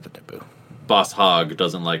they end up at Naboo. Boss Hogg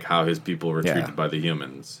doesn't like how his people were treated by the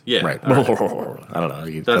humans. Yeah, right. Right. I don't know.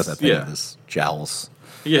 He does that thing with his jowls.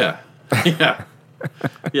 Yeah. I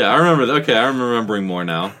remember that. Okay, I'm remembering more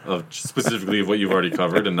now of specifically of what you've already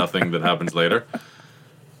covered and nothing that happens later.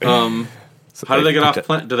 So how do they get off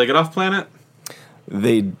planet? Do they get off planet?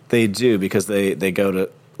 They do because they go to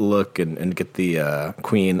look and get the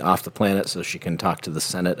Queen off the planet so she can talk to the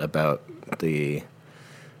Senate about the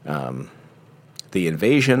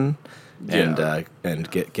invasion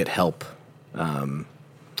and get help.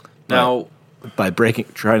 Now, by trying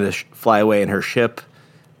to fly away in her ship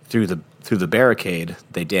through the barricade,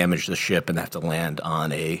 they damage the ship and have to land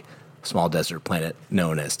on a small desert planet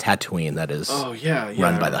known as Tatooine that is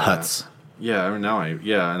run by the Hutts. Yeah,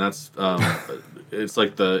 and that's it's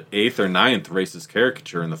like the 8th or 9th racist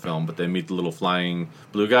caricature in the film, but they meet the little flying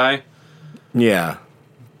blue guy. Yeah,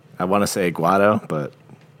 I want to say Guado, but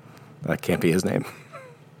that can't be his name.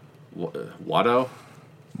 Watto.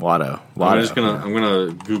 I'm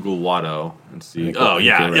gonna Google Watto and see. Oh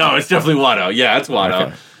yeah, no, it's definitely Watto. Yeah, it's Watto.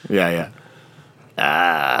 Okay. Yeah.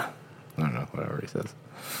 I don't know, whatever he says.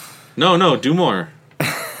 No, do more.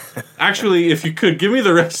 Actually, if you could give me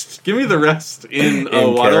the rest in a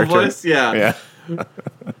Watto voice. Yeah. You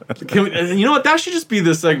know what? That should just be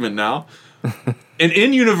the segment now. An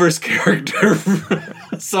in-universe character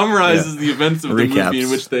summarizes the events of the movie in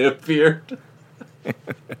which they appeared.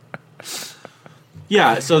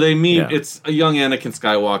 Yeah, so they meet. Yeah. It's a young Anakin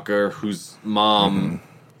Skywalker whose mom,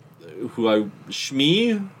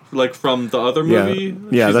 Shmi, like from the other movie.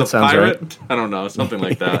 Yeah, she's that a sounds pirate. right. I don't know, something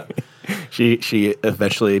like that. She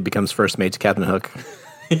eventually becomes first mate to Captain Hook.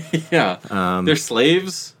 Yeah, they're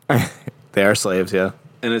slaves. They are slaves, yeah.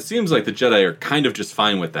 And it seems like the Jedi are kind of just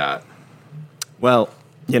fine with that. Well,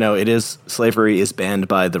 slavery is banned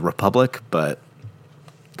by the Republic, but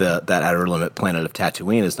that outer limit planet of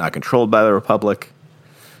Tatooine is not controlled by the Republic.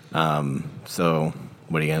 So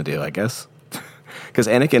what are you going to do, I guess? Because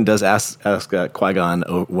Anakin does ask Qui-Gon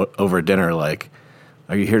over dinner, like,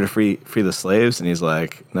 are you here to free the slaves? And he's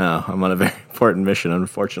like, no, I'm on a very important mission.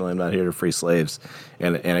 Unfortunately, I'm not here to free slaves.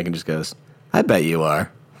 And Anakin just goes, I bet you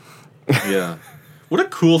are. Yeah. What a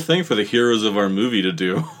cool thing for the heroes of our movie to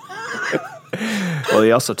do. Well,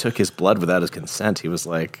 he also took his blood without his consent. He was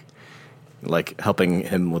like helping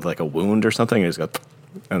him with like a wound or something. And he's like,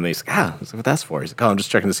 and he's like, what that's for? He's like, I'm just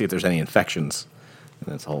checking to see if there's any infections.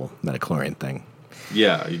 And that's the whole midichlorian thing.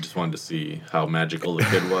 Yeah, you just wanted to see how magical the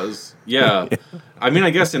kid was. Yeah. I mean, I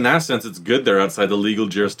guess in that sense, it's good they're outside the legal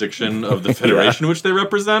jurisdiction of the Federation which they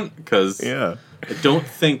represent, because I don't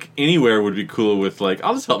think anywhere would be cool with, like,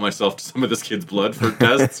 I'll just help myself to some of this kid's blood for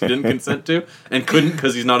tests he didn't consent to, and couldn't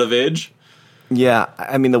because he's not of age. Yeah,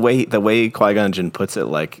 I mean, the way Qui-Gon Jinn puts it,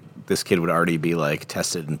 like, this kid would already be, like,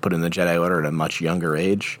 tested and put in the Jedi Order at a much younger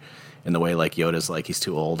age, in the way, like, Yoda's like, he's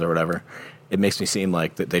too old or whatever. It makes me seem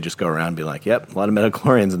like that they just go around and be like, yep, a lot of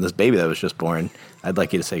midichlorians in this baby that was just born. I'd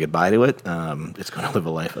like you to say goodbye to it. It's going to live a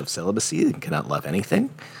life of celibacy. It cannot love anything.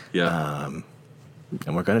 Yeah. And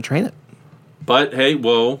we're going to train it. But hey,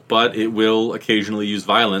 but it will occasionally use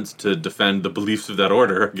violence to defend the beliefs of that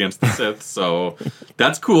order against the Sith. So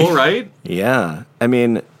that's cool, right? Yeah. I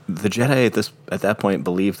mean, the Jedi at that point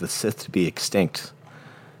believe the Sith to be extinct.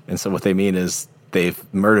 And so what they mean is they've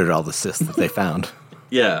murdered all the Sith that they found.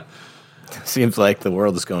 Yeah. Seems like the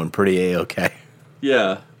world is going pretty A-okay.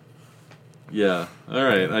 Yeah. Yeah. All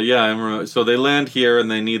right. I remember. So they land here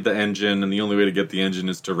and they need the engine, and the only way to get the engine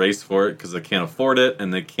is to race for it because they can't afford it,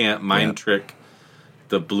 and they can't mind trick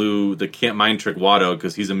They can't mind trick Watto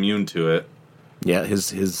because he's immune to it. Yeah,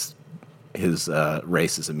 his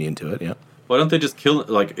race is immune to it. Yeah. Why don't they just kill?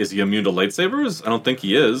 Like, is he immune to lightsabers? I don't think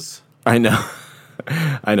he is. I know.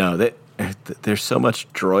 I know. There's so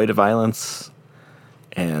much droid violence,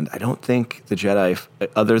 and I don't think the Jedi,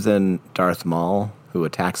 other than Darth Maul, who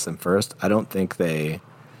attacks them first, I don't think they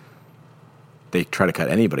try to cut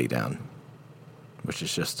anybody down. Which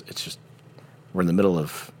is just we're in the middle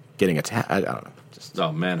of getting attacked. I don't know.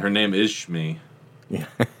 Oh man, her name is Shmi. Yeah.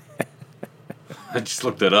 I just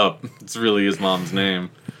looked it up. It's really his mom's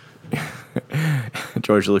name.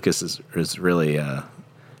 George Lucas is really an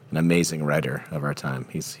amazing writer of our time.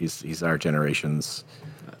 He's our generation's.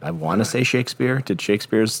 I want to say Shakespeare. Did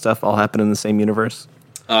Shakespeare's stuff all happen in the same universe?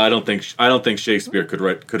 I don't think Shakespeare could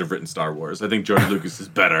have written Star Wars. I think George Lucas is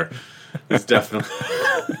better. It's definitely.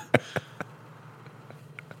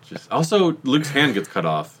 Also, Luke's hand gets cut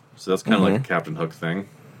off, so that's kind of like a Captain Hook thing.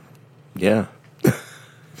 Yeah.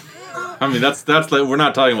 I mean, that's like, we're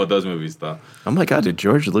not talking about those movies though. Oh my God! Did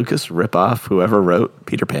George Lucas rip off whoever wrote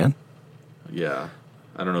Peter Pan? Yeah,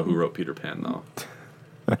 I don't know who wrote Peter Pan though.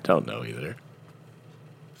 I don't know either.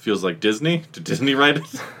 Feels like Disney. Did Disney write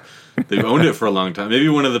it? They've owned it for a long time. Maybe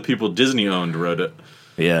one of the people Disney owned wrote it.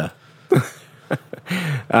 Yeah.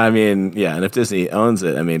 I mean, yeah, and if Disney owns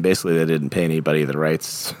it, I mean, basically they didn't pay anybody the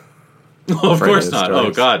rights. Oh, of course not. Stories.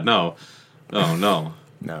 Oh, God, no. Oh, no.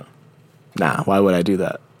 No. Nah, why would I do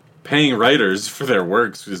that? Paying writers for their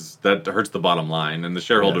works, that hurts the bottom line, and the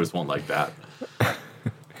shareholders won't like that.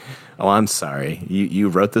 Oh, I'm sorry. You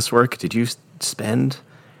wrote this work? Did you spend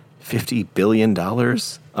 $50 billion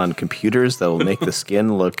on computers that will make the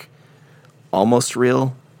skin look almost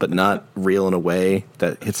real, but not real in a way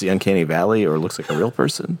that hits the uncanny valley or looks like a real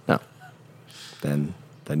person? No. Then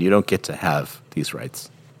you don't get to have these rights.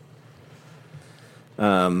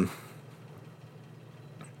 Yeah,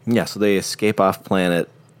 so they escape off planet.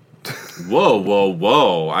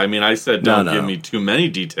 Whoa. I mean, I said don't give me too many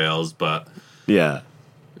details, but... Yeah.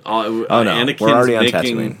 No. We're already on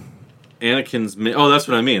Tatooine. That's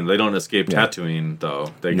what I mean. They don't escape Tatooine, though.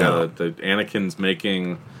 Anakin's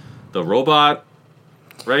making the robot,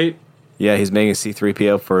 right? Yeah, he's making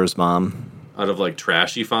C-3PO for his mom. Out of, like,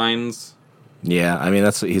 trash he finds? Yeah, I mean,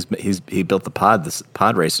 that's what he built the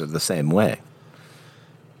pod racer the same way.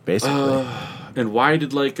 Basically. And why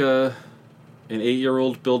did, like, an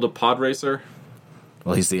 8-year-old build a pod racer?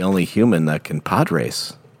 Well, he's the only human that can pod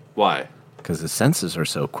race. Why? Because his senses are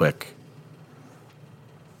so quick.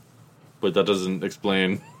 But that doesn't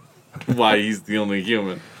explain why he's the only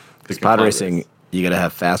human. Because pod racing, you got to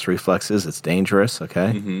have fast reflexes. It's dangerous,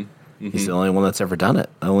 okay? Mm-hmm. He's the only one that's ever done it.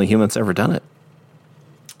 The only human that's ever done it.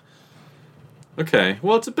 Okay.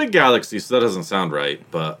 Well, it's a big galaxy, so that doesn't sound right.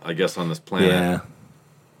 But I guess on this planet... Yeah.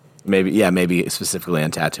 Maybe specifically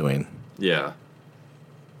on Tatooine. Yeah.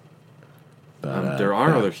 But, there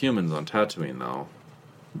are other humans on Tatooine, though.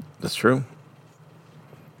 That's true.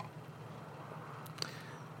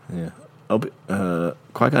 Yeah.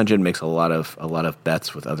 Qui-Gon Jinn makes a lot of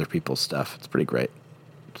bets with other people's stuff. It's pretty great.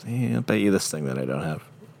 Yeah, I'll bet you this thing that I don't have.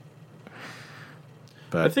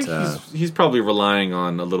 But I think he's probably relying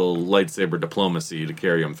on a little lightsaber diplomacy to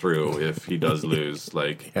carry him through if he does lose.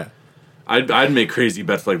 Like, yeah. I'd make crazy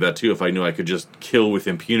bets like that too if I knew I could just kill with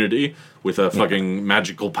impunity with a fucking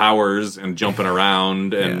magical powers and jumping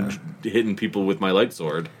around and hitting people with my light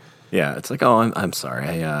sword. Yeah, it's like, oh, I'm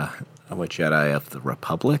sorry, I'm a Jedi of the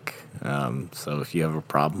Republic. So if you have a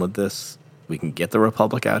problem with this, we can get the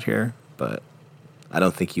Republic out here, but I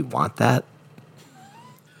don't think you want that.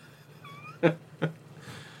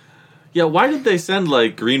 Yeah, why did they send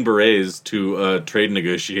like Green Berets to a trade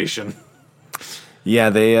negotiation?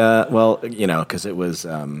 Yeah, they because it was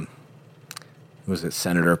it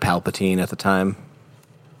Senator Palpatine at the time?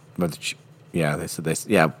 They said is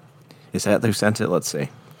that who sent it? Let's see.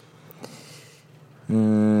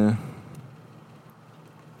 The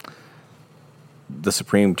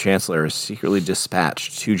Supreme Chancellor has secretly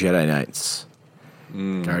dispatched 2 Jedi Knights,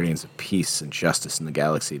 guardians of peace and justice in the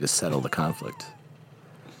galaxy, to settle the conflict.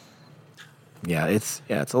 Yeah, it's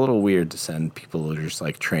a little weird to send people who are just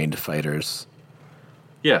like trained fighters.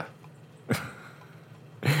 Yeah.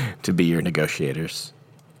 to be your negotiators.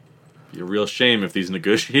 Be a real shame if these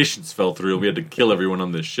negotiations fell through and we had to kill everyone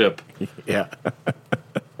on this ship. Yeah.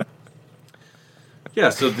 Yeah,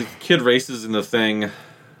 so the kid races in the thing.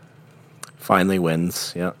 Finally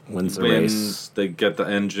wins. Yeah, wins the race. They get the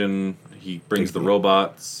engine. He brings the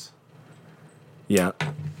robots. Yeah.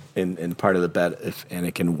 In part of the bet, if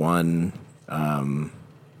Anakin won,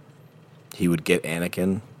 he would get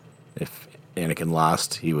Anakin. If Anakin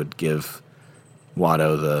lost, he would give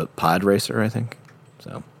Watto the pod racer, I think.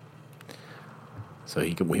 So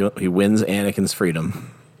he wins Anakin's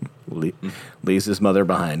freedom, leaves his mother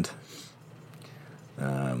behind.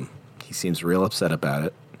 He seems real upset about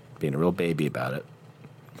it, being a real baby about it.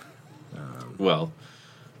 Well,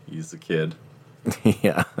 he's a kid.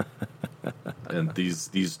 Yeah. And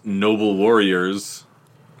these noble warriors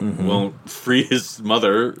won't free his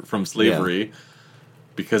mother from slavery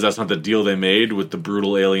because that's not the deal they made with the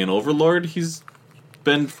brutal alien overlord he's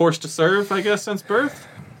been forced to serve, I guess, since birth.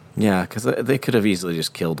 Yeah, because they could have easily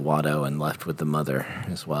just killed Watto and left with the mother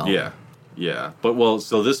as well. Yeah. But,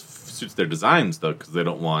 so this suits their designs, though, because they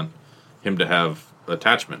don't want him to have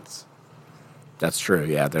attachments. That's true,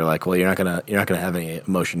 yeah. They're like, well, you're not gonna have any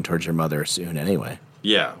emotion towards your mother soon anyway.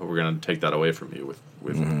 Yeah, we're going to take that away from you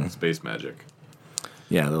with space magic.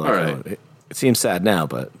 Yeah, they're like, all right. Oh, it seems sad now,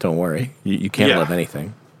 but don't worry. You can't love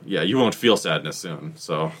anything. Yeah, you won't feel sadness soon,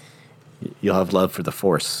 so... You'll have love for the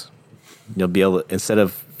Force. You'll be able to, instead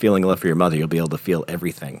of feeling love for your mother, you'll be able to feel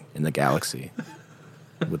everything in the galaxy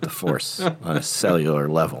with the Force on a cellular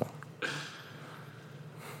level.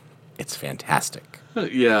 It's fantastic.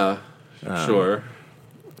 Yeah, sure.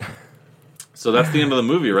 So that's the end of the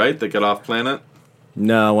movie, right? They get off planet?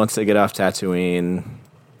 No, once they get off Tatooine,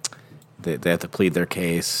 they have to plead their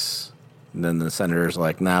case. And then the senator's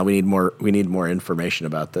like, nah, we need more information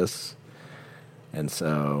about this. And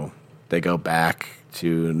so they go back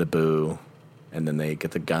to Naboo, and then they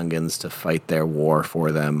get the Gungans to fight their war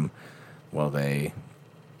for them while they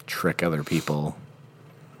trick other people.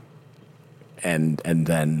 And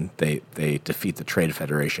then they defeat the Trade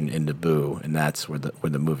Federation in Naboo, and that's where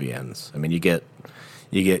the movie ends. I mean, you get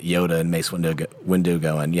Yoda and Mace Windu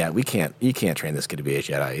going, yeah, you can't train this kid to be a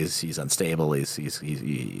Jedi. He's unstable. He's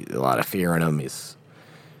a lot of fear in him. He's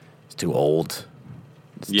too old.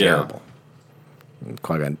 It's terrible.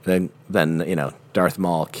 Qui-Gon, then Darth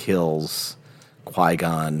Maul kills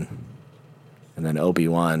Qui-Gon, and then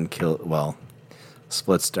Obi-Wan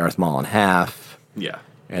splits Darth Maul in half. Yeah.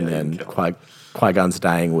 And then Qui-Gon's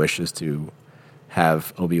dying wish is to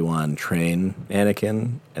have Obi-Wan train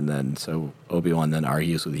Anakin, and then so Obi-Wan then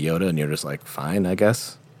argues with Yoda, and you're just like, fine, I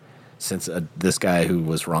guess. Since this guy who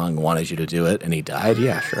was wrong wanted you to do it, and he died,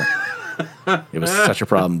 yeah, sure. It was such a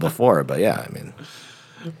problem before, but yeah, I mean...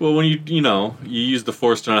 Well, when you use the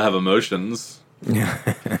Force to not have emotions,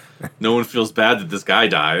 no one feels bad that this guy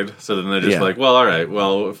died, so then they're just like, well, all right,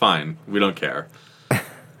 well, fine, we don't care.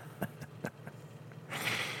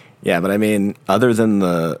 Yeah, but I mean, other than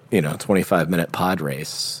the 25-minute pod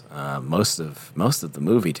race, most of the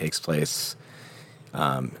movie takes place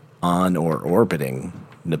on or orbiting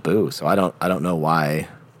Naboo. So I don't know why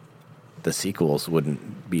the sequels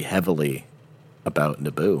wouldn't be heavily about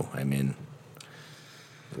Naboo. I mean,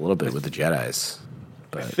 a little bit with the Jedis,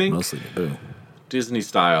 but mostly Naboo. Disney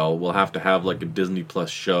style, we'll have to have like a Disney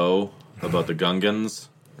Plus show about the Gungans.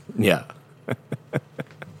 Yeah.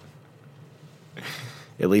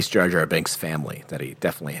 At least Jar Jar Binks' family that he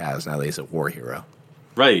definitely has now that he's a war hero.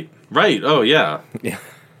 Right. Oh, yeah. Yeah.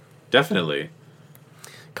 Definitely.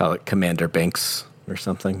 Call it Commander Binks or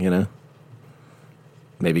something,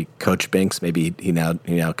 Maybe Coach Binks. Maybe he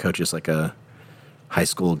now coaches like a high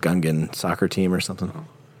school Gungan soccer team or something. Oh,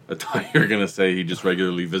 I thought you were going to say he just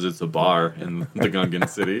regularly visits a bar in the Gungan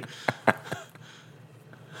city.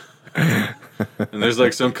 And there's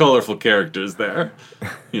like some colorful characters there.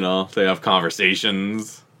 They have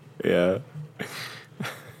conversations. Yeah.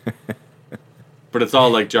 But it's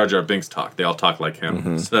all like Jar Jar Binks talk. They all talk like him.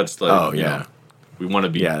 Mm-hmm. So that's like, we want to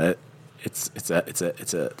be. Yeah, it's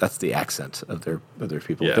that's the accent of their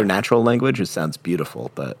people. Yeah. Their natural language, it sounds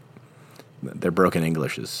beautiful, but their broken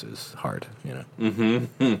English is hard, Mm-hmm.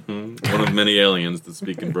 Mm-hmm. One of many aliens that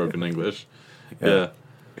speak in broken English. Yeah.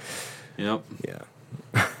 Yep. Yeah.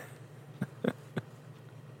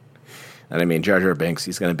 And I mean, Jar Jar Binks,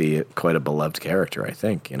 he's going to be quite a beloved character, I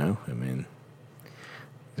think, I mean,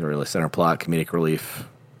 he's a really center plot, comedic relief.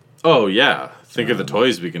 Oh, yeah. Think of the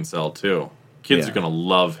toys we can sell, too. Kids are going to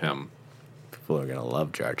love him. People are going to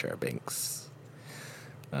love Jar Jar Binks.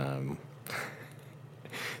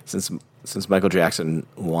 Since Michael Jackson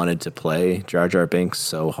wanted to play Jar Jar Binks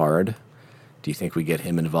so hard, do you think we get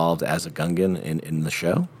him involved as a Gungan in the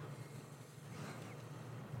show?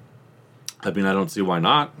 I mean, I don't see why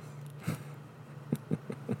not.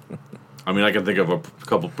 I mean, I can think of a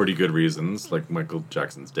couple pretty good reasons, like Michael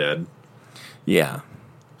Jackson's dead. Yeah.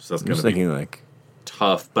 So that's I was going to thinking be like,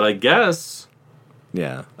 tough. But I guess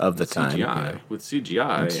of the time. CGI, with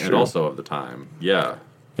CGI That's and true. also of the time. Yeah.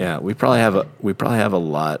 Yeah, we probably have a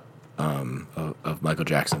lot of Michael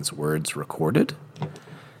Jackson's words recorded,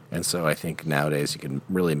 and so I think nowadays you can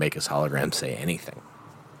really make his hologram say anything.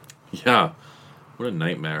 Yeah. What a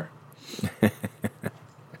nightmare.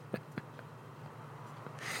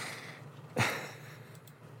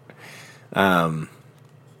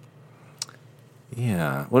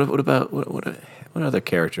 Yeah. What about what other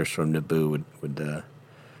characters from Naboo would I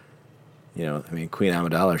mean, Queen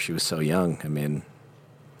Amidala, she was so young. I mean,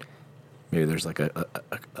 maybe there's like a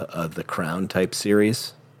The Crown type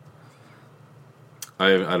series.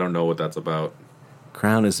 I don't know what that's about.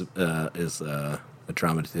 Crown is a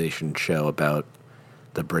dramatization show about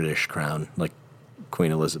the British crown, like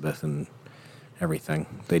Queen Elizabeth and everything.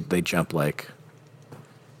 They jump like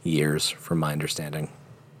years, from my understanding,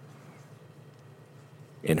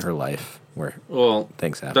 in her life where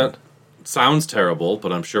things happen. That sounds terrible,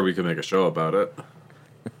 but I'm sure we could make a show about it.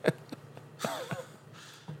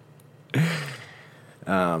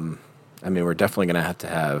 I mean, we're definitely going to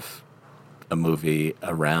have a movie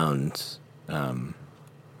around Obi-Wan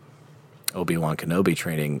Kenobi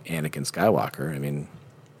training Anakin Skywalker. I mean,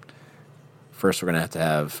 first we're going to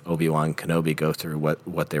have Obi-Wan Kenobi go through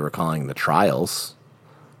what they were calling the trials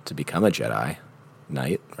to become a Jedi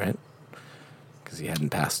Knight, right? Because he hadn't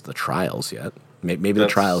passed the trials yet. Maybe the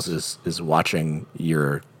trials is watching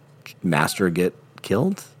your master get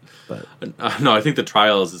killed. But no, I think the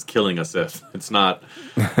trials is killing a Sith. It's not.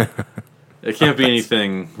 It can't be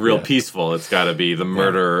anything real peaceful. It's got to be the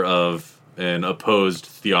murder of an opposed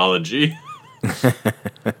theology.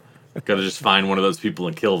 Got to just find one of those people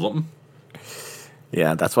and kill them.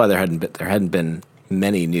 Yeah, that's why there hadn't been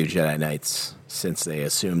many new Jedi Knights since they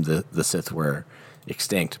assumed the Sith were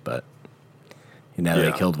extinct. But now that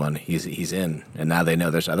they killed one, he's in, and now they know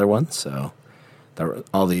there's other ones. So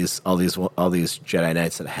all these Jedi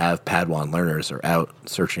Knights that have Padawan learners are out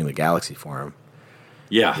searching the galaxy for him.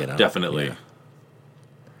 Yeah, definitely.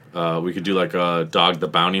 Yeah. We could do like a Dog the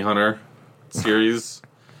Bounty Hunter series.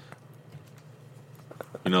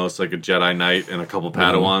 It's like a Jedi Knight and a couple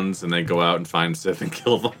Padawans, and they go out and find Sith and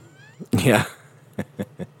kill them. Yeah.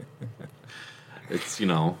 It's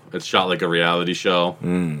shot like a reality show.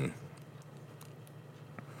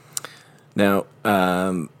 Now,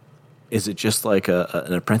 is it just like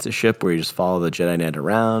an apprenticeship where you just follow the Jedi Knight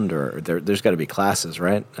around, or there's got to be classes,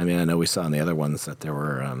 right? I mean, I know we saw in the other ones that there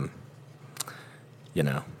were,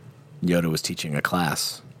 Yoda was teaching a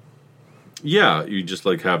class. Yeah, you just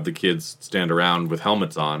like have the kids stand around with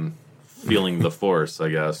helmets on, feeling the Force, I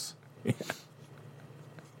guess. Yeah.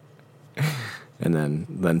 And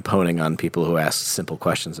then poning on people who ask simple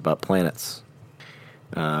questions about planets.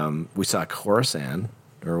 We saw Coruscant,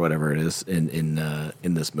 or whatever it is, in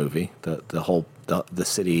this movie. The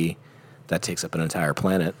city that takes up an entire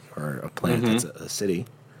planet, or a planet that's a city.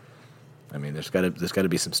 I mean, there's got to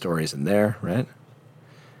be some stories in there, right?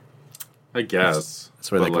 I guess that's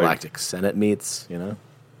where the Galactic Senate meets.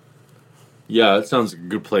 Yeah, it sounds like a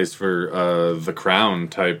good place for the Crown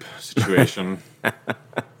type situation.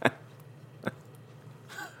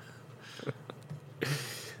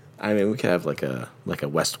 I mean, we could have like a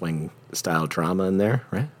West Wing style drama in there,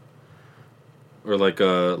 right? Or like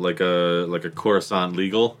a Coruscant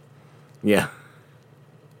Legal. Yeah.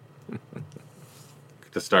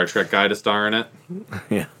 The Star Trek guy to star in it.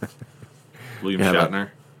 Yeah. William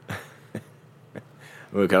Shatner.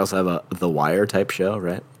 We could also have The Wire type show,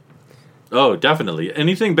 right? Oh, definitely.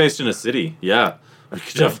 Anything based in a city. Yeah. We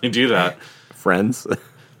could definitely do that. Friends.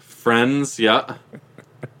 Friends, yeah.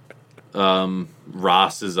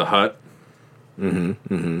 Ross is a Hutt. What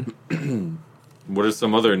are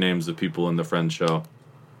some other names of people in the Friends show?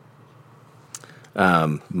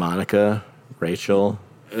 Monica, Rachel,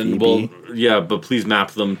 and Phoebe. But please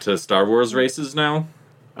map them to Star Wars races now.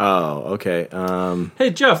 Oh, okay. Hey,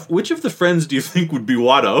 Jeff, which of the Friends do you think would be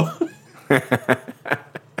Watto?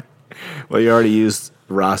 Well, you already used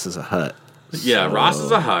Ross as a Hutt. Yeah, so. Ross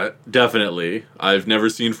is a Hutt, definitely. I've never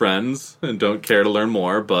seen Friends and don't care to learn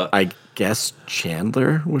more, but I guess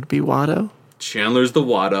Chandler would be Watto. Chandler's the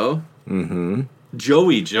Watto. Mm-hmm.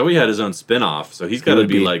 Joey had his own spin-off, so he's got to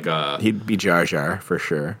be like a... He'd be Jar Jar, for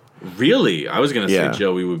sure. Really? I was going to say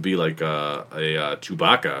Joey would be like a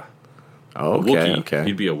Chewbacca. Oh, okay.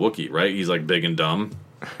 He'd be a Wookiee, right? He's like big and dumb.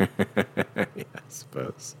 Yeah, I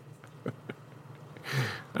suppose.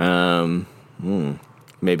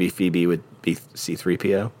 Maybe Phoebe would be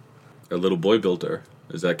C-3PO. A little boy built her.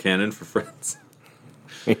 Is that canon for Friends?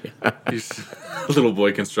 A little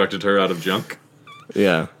boy constructed her out of junk.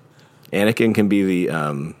 Yeah. Anakin can be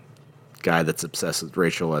the guy that's obsessed with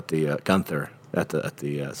Rachel at the Gunther at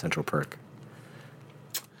the Central Perk.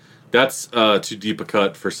 That's too deep a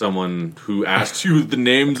cut for someone who asked you the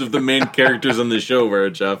names of the main characters on the show,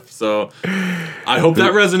 Jeff. So I hope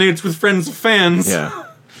that resonates with Friends fans. Yeah.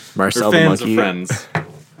 Marcel or the fans monkey. Of Friends.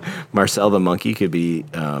 Marcel the monkey could be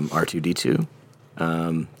R2D2.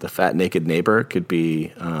 The fat naked neighbor could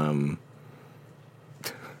be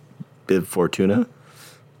Bib Fortuna.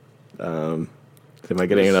 Am I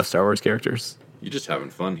getting enough Star Wars characters? You're just having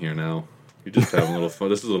fun here now. You're just having a little fun.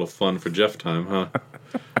 This is a little fun for Jeff time, huh?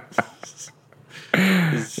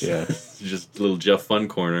 Yeah. Just a little Jeff fun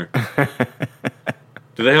corner.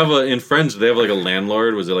 Do they have in Friends, do they have like a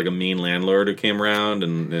landlord? Was it like a mean landlord who came around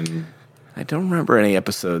and I don't remember any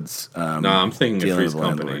episodes. No, I'm thinking of Three's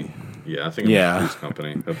Company. Landlord. Yeah, I think of Three's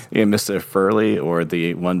Company. That's, yeah, Mr. Furley or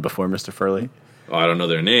the one before Mr. Furley. oh, I don't know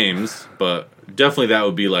their names, but definitely that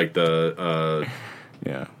would be like the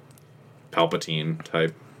Palpatine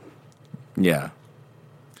type. Yeah.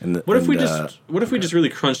 What if we just really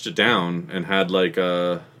crunched it down and had like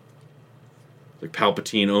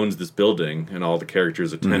Palpatine owns this building and all the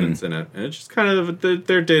characters are tenants in it, and it's just kind of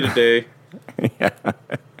their day to day. Yeah.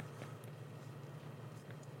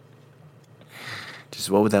 Just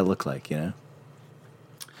what would that look like, you know?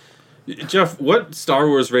 Jeff, what Star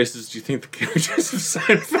Wars races do you think the characters of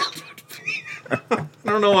Seinfeld would be? I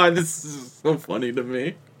don't know why this is so funny to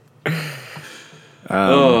me.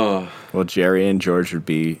 Well, Jerry and George would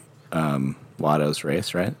be Watto's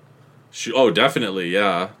race, right? Oh, definitely,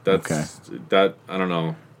 yeah. That's okay. That I don't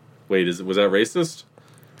know. Wait, was that racist?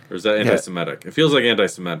 Or is that anti-Semitic? It feels like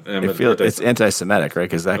anti-Semitic. It's anti-Semitic, right?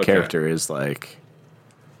 Because that character is like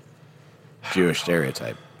Jewish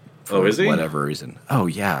stereotype. Oh, is he? Whatever reason. Oh,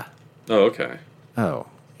 yeah. Oh, okay. Oh,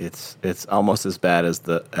 it's almost as bad as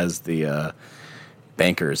the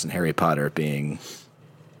bankers in Harry Potter being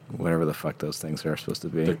whatever the fuck those things are supposed to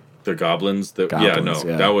be. The goblins. Yeah.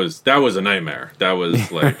 That was a nightmare. That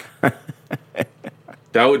was like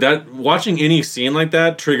that. Watching any scene like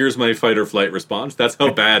that triggers my fight or flight response. That's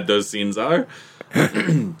how bad those scenes are.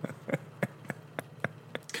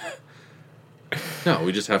 No,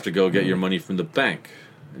 we just have to go get your money from the bank.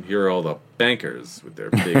 And here are all the bankers with their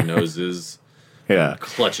big noses,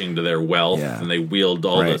 clutching to their wealth, and they wield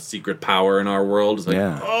all the secret power in our world. It's like,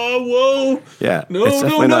 oh, whoa,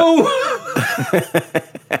 no.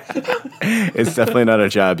 It's definitely not a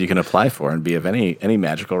job you can apply for and be of any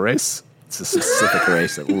magical race. It's a specific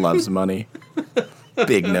race that loves money,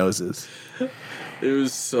 big noses. It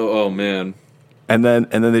was so, oh man. And then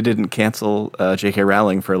they didn't cancel J.K.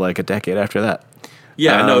 Rowling for like a decade after that.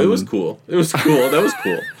 Yeah, no, it was cool. It was cool. That was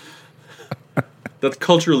cool. That's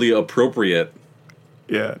culturally appropriate.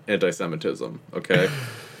 Yeah. Anti-Semitism. Okay,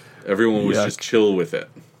 everyone was just chill with it.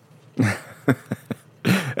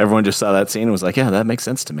 Everyone just saw that scene and was like, "Yeah, that makes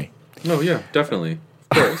sense to me." No, yeah, definitely,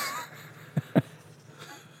 of course.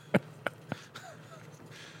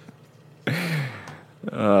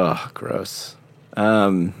 Oh, gross.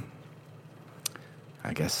 I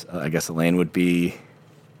guess Elaine would be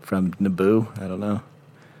from Naboo. I don't know.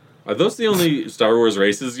 Are those the only Star Wars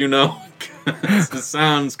races you know? It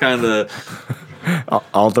sounds kind of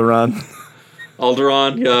Alderaan.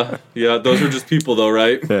 Alderaan, yeah. Those are just people, though,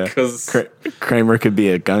 right? Yeah. Because Kramer could be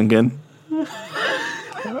a Gungan.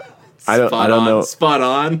 I don't know. Spot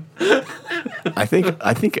on. I think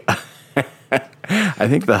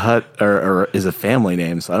the Hutt or is a family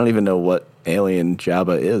name, so I don't even know what alien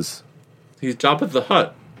Jabba is. He's Jabba the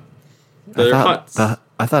Hutt. They're Hutts.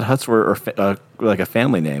 I thought Hutts were like a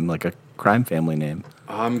family name, like a crime family name.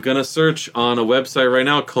 I'm gonna search on a website right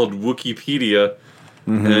now called Wikipedia,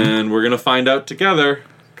 and we're gonna find out together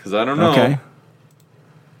because I don't know. Okay.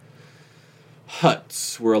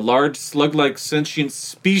 Hutts were a large slug-like sentient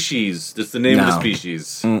species. That's the name of the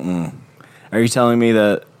species. Are you telling me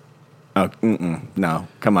that? Oh, no.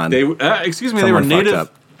 Come on. They excuse me. Someone they were native.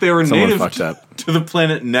 up. They were Someone native fucked up. to the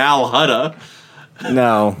planet Nal Hutta.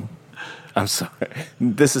 No, I'm sorry.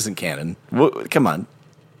 This isn't canon. Come on.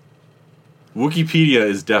 Wikipedia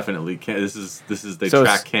is definitely this is they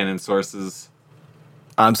track canon sources.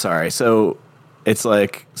 I'm sorry. So it's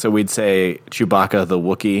like we'd say Chewbacca the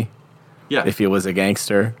Wookiee. Yeah. If he was a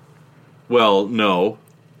gangster. Well, no.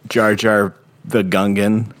 Jar Jar the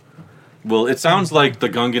Gungan. Well, it sounds like the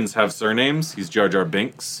Gungans have surnames. He's Jar Jar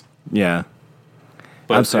Binks. Yeah.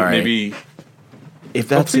 But I'm sorry. Maybe if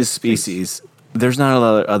that's his species, there's not a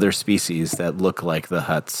lot of other species that look like the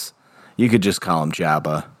Hutts. You could just call him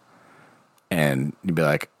Jabba, and you'd be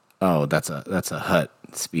like, Oh, that's a Hutt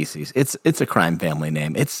species. It's a crime family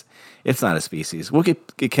name. It's not a species.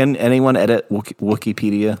 Can anyone edit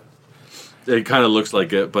Wikipedia? It kind of looks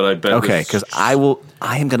like it, but I bet. Okay, because I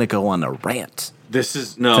am going to go on a rant. This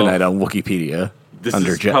is tonight on Wikipedia. This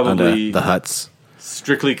is probably under the Hutts.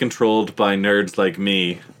 Strictly controlled by nerds like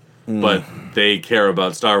me, but they care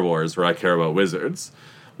about Star Wars, where I care about wizards.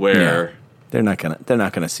 Where they're not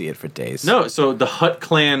gonna see it for days. No, so the Hutt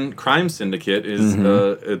Clan crime syndicate is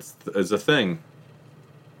is a thing.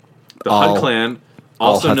 The Hutt Clan,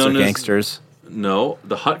 also all Hutts known are as gangsters. No,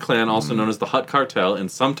 the Hutt Clan, also known as the Hutt Cartel, and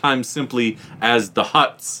sometimes simply as the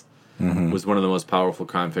Hutts, was one of the most powerful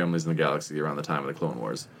crime families in the galaxy around the time of the Clone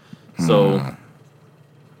Wars. So,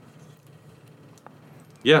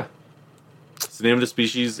 yeah. It's the name of the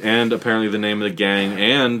species, and apparently the name of the gang,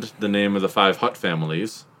 and the name of the 5 Hutt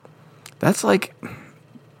families. That's like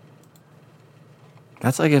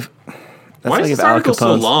if... Why is this article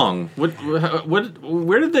so long?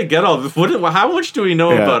 Where did they get all this? How much do we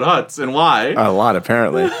know about Hutts, and why? A lot,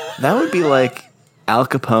 apparently. That would be like Al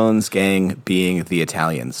Capone's gang being the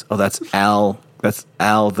Italians. Oh, that's Al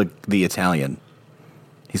the Italian.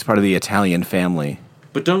 He's part of the Italian family.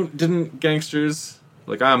 But didn't gangsters...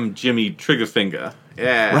 Like, I'm Jimmy Triggerfinger.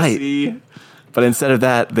 Yeah, right. See? But instead of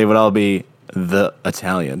that, they would all be the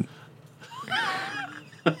Italian.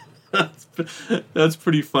 That's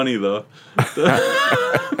pretty funny, though.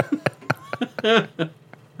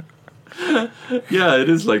 Yeah, it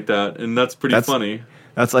is like that, and that's pretty funny.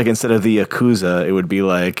 That's like instead of the Yakuza, it would be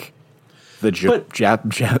like the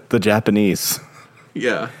the Japanese.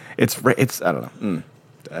 Yeah. It's I don't know.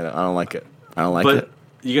 I don't like it. I don't like it.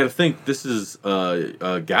 You got to think this is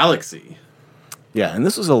a galaxy. Yeah, and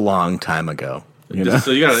this was a long time ago.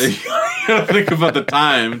 So you gotta think about the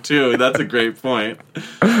time too. That's a great point.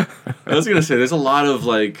 I was gonna say there's a lot of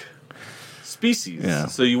like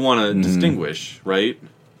species, so you want to distinguish, right?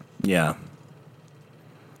 Yeah.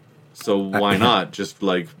 So why not just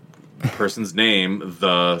like person's name,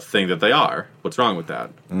 the thing that they are? What's wrong with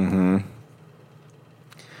that?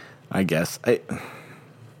 I guess it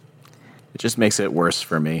just makes it worse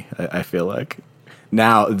for me. I feel like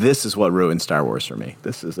now this is what ruined Star Wars for me.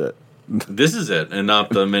 This is it. This is it, and not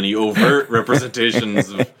the many overt representations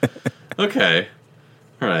of... Okay.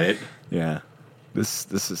 All right. Yeah. This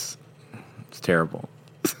is... It's terrible.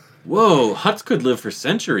 Whoa, Hutts could live for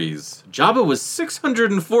centuries. Jabba was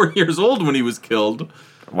 604 years old when he was killed.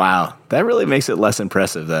 Wow. That really makes it less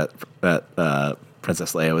impressive that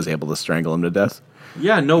Princess Leia was able to strangle him to death.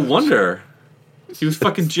 Yeah, no wonder. He was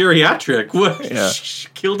fucking geriatric. What? Yeah.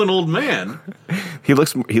 Killed an old man.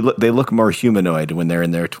 They look more humanoid when they're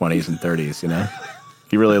in their 20s and 30s, you know?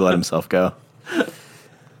 He really let himself go.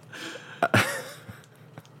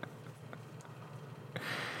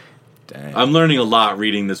 Dang. I'm learning a lot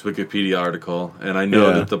reading this Wikipedia article, and I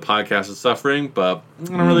know that the podcast is suffering, but I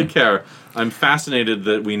don't really care. I'm fascinated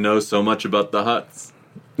that we know so much about the Hutts.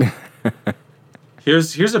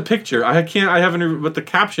 Here's a picture. But the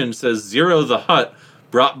caption says Zero the Hutt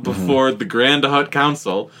brought before the Grand Hutt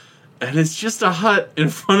Council, and it's just a hut in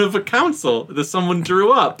front of a council that someone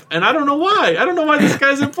drew up, and I don't know why. I don't know why this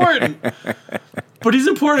guy's important, but he's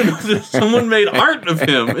important that someone made art of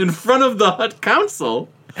him in front of the Hutt Council.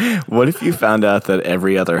 What if you found out that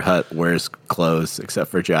every other Hutt wears clothes except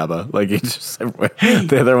for Jabba? Like, it's just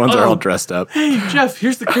the other ones are all dressed up. Hey, Jeff,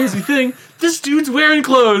 here's the crazy thing. This dude's wearing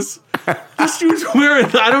clothes. This dude's wearing...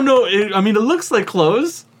 I don't know. It looks like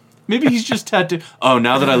clothes. Maybe he's just tattooed. Oh,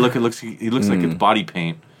 now that I look, he looks like it's body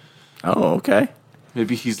paint. Oh, okay.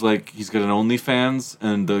 Maybe he's got an OnlyFans,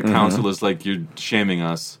 and the council is like, you're shaming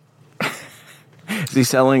us. Is he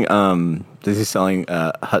selling Hutt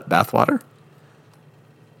bathwater?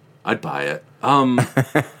 I'd buy it. One of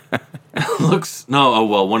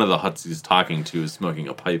the Hutts he's talking to is smoking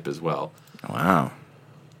a pipe as well. Wow.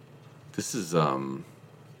 This is here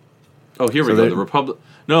we go. The Republic.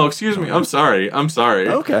 No, excuse me. I'm sorry.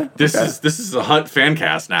 Okay. This is a Hutt fan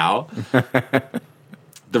cast now.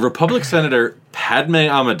 The Republic Senator Padme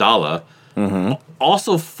Amidala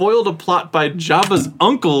also foiled a plot by Jabba's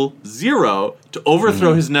uncle Zero to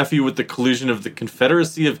overthrow his nephew with the collusion of the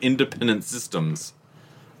Confederacy of Independent Systems.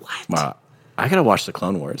 What? Wow. I gotta watch the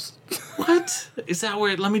Clone Wars. What? Is that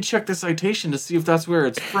where... Let me check the citation to see if that's where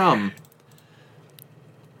it's from.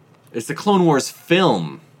 It's the Clone Wars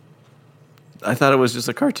film. I thought it was just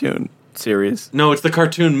a cartoon series. No, it's the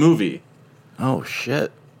cartoon movie. Oh,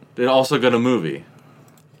 shit. It also got a movie.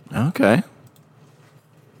 Okay.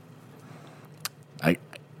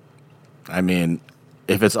 I mean,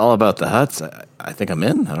 if it's all about the Hutts, I think I'm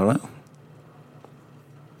in. I don't know.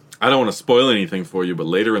 I don't want to spoil anything for you, but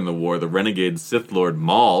later in the war, the renegade Sith Lord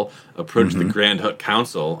Maul approached the Grand Hutt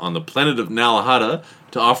Council on the planet of Nal Hutta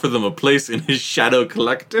to offer them a place in his Shadow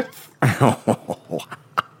Collective.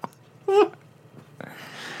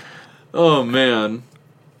 Oh, man.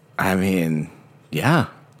 I mean, yeah.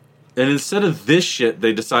 And instead of this shit,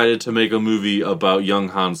 they decided to make a movie about young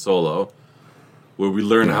Han Solo, where we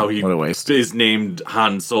learn how he is named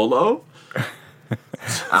Han Solo.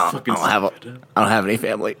 I don't have any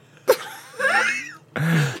family.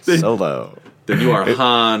 Solo. Then you are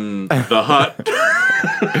Han the Hutt.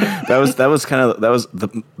 That was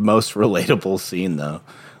the most relatable scene though.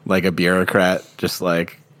 Like a bureaucrat, just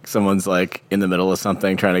like someone's like in the middle of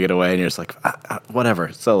something trying to get away, and you're just like,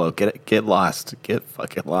 whatever, Solo, get lost, get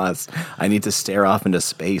fucking lost. I need to stare off into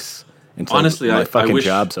space until my fucking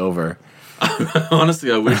job's over.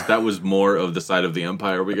 Honestly, I wish that was more of the side of the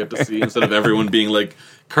Empire we get to see instead of everyone being like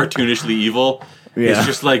cartoonishly evil. Yeah. It's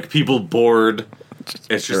just like people bored.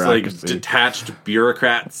 It's just like detached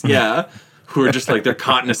bureaucrats, who are just like they're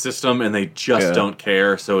caught in a system and they just don't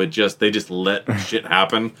care. So they just let shit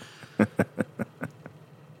happen.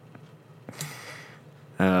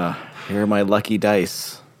 Here are my lucky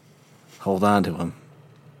dice. Hold on to them.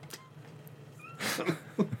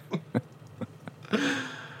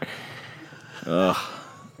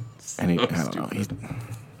 I don't know.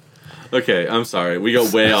 Okay, I'm sorry. We go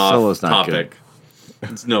way off topic.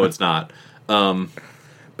 No, it's not. But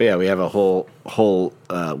yeah, we have a whole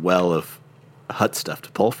well of Hutt stuff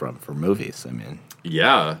to pull from for movies. I mean,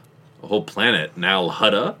 yeah, a whole planet, Nal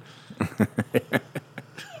Hutta.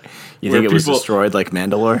 You think it was destroyed like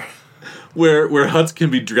Mandalore? Where Hutts can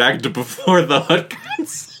be dragged before the Hutt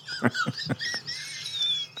Council.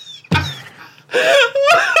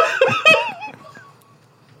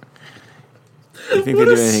 You think what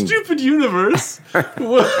they a do anything? Stupid universe.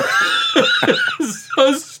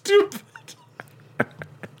 So stupid.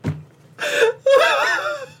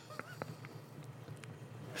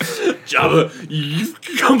 Jabba, you've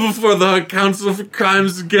come before the Hutt Council for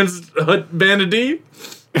crimes against humanity.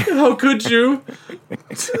 How could you?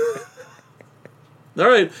 All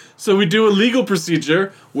right, so we do a legal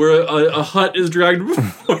procedure where a Hutt is dragged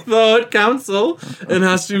before the Hutt Council and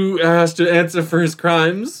has to answer for his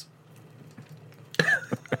crimes.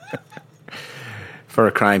 For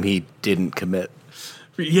a crime he didn't commit.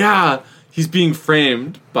 Yeah, he's being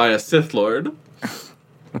framed by a Sith Lord.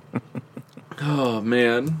 Oh,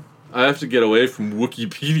 man. I have to get away from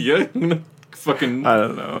Wikipedia. I'm gonna fucking... I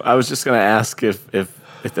don't know. I was just going to ask if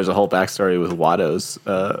there's a whole backstory with Watto's.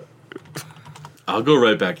 I'll go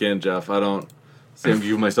right back in, Jeff. I don't... I'm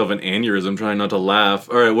giving myself an aneurysm trying not to laugh.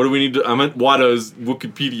 All right, what do we need to... I'm at Watto's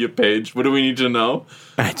Wikipedia page. What do we need to know?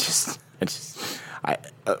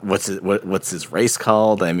 What's his race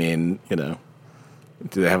called? I mean, do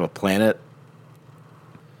they have a planet?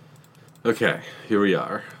 Okay, here we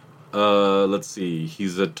are. Let's see.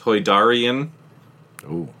 He's a Toydarian.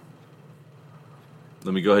 Ooh.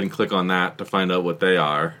 Let me go ahead and click on that to find out what they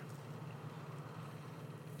are.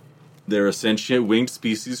 They're a sentient winged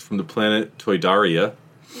species from the planet Toydaria.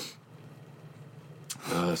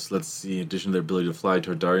 So let's see. In addition to their ability to fly,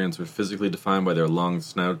 Toydarians were physically defined by their long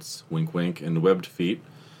snouts, wink wink, and webbed feet.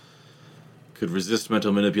 Could resist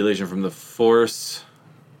mental manipulation from the Force.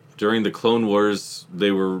 During the Clone Wars,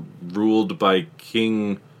 they were ruled by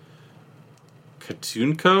King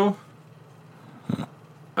Katunko.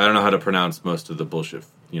 I don't know how to pronounce most of the bullshit,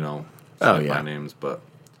 sci-fi names, but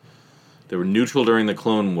they were neutral during the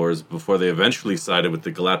Clone Wars before they eventually sided with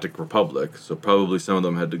the Galactic Republic, so probably some of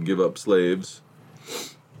them had to give up slaves.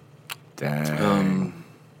 Dang.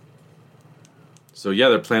 So yeah,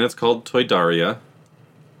 their planet's called Toydaria.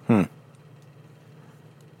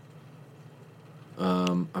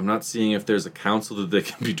 I'm not seeing if there's a council that they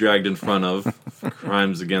can be dragged in front of for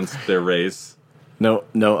crimes against their race. No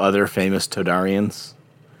other famous Toydarians?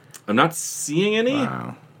 I'm not seeing any.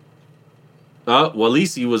 Wow.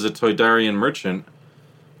 Walisi was a Toydarian merchant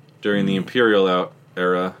during the Imperial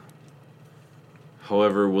era.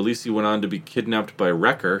 However, Walisi went on to be kidnapped by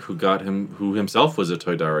Wrecker, who himself was a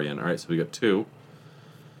Toydarian. All right, so we got two.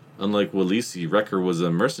 Unlike Walisi, Wrecker was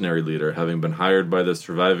a mercenary leader, having been hired by the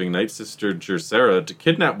surviving Night Sister Jercera to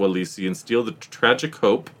kidnap Walisi and steal the Tragic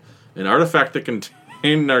Hope, an artifact that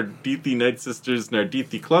contained Nardithi Night Sister's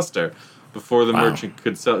Nardithi cluster, before the merchant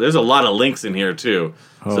could sell. There's a lot of links in here too.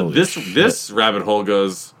 Holy so this rabbit hole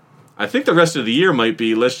goes. I think the rest of the year might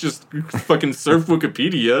be let's just fucking surf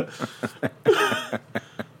Wikipedia.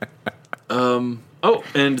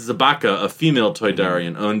 And Zabaka, a female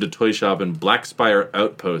Toydarian, owned a toy shop in Blackspire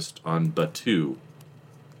Outpost on Batuu.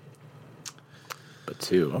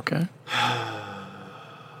 Batuu, okay.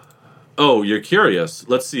 Oh, you're curious.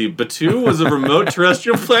 Let's see. Batu was a remote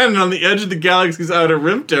terrestrial planet on the edge of the galaxy's outer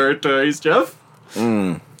rim territories, Jeff.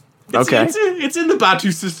 Okay. It's in the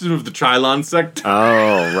Batu system of the Trilon sector.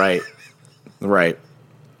 Oh, right. Right.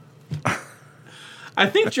 I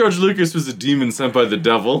think George Lucas was a demon sent by the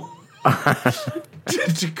devil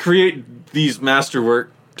to create these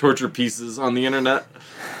masterwork torture pieces on the internet.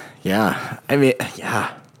 Yeah. I mean,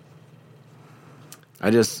 yeah.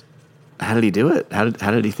 How did he do it? How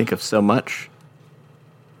did he think of so much?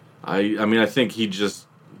 I mean, I think he just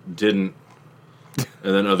didn't,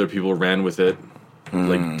 and then other people ran with it,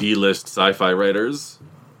 like D-list sci-fi writers.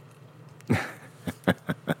 They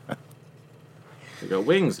got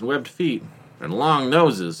wings and webbed feet and long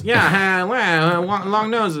noses. Yeah,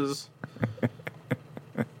 long noses.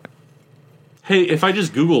 Hey, if I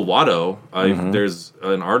just Google Watto, there's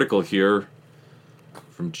an article here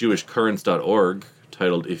from JewishCurrents.org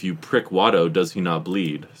titled, "If you prick Watto, does he not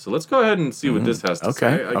bleed?" So let's go ahead and see what this has to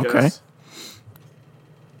say, I guess.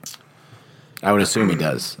 I would assume he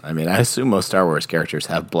does. I mean, I assume most Star Wars characters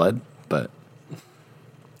have blood, but...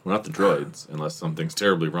 Well, not the droids, unless something's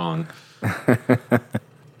terribly wrong.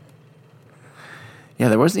 Yeah,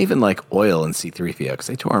 there wasn't even, like, oil in C-3PO, because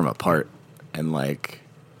they tore him apart. And, like,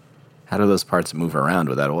 how do those parts move around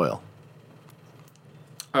without oil?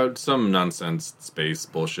 Some nonsense space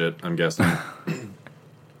bullshit, I'm guessing.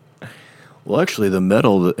 Well, actually, the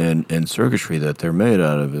metal and circuitry that they're made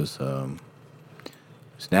out of is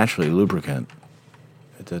naturally lubricant.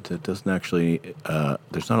 It doesn't actually...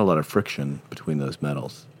 there's not a lot of friction between those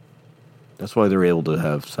metals. That's why they're able to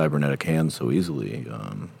have cybernetic hands so easily.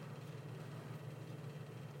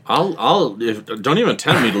 Don't even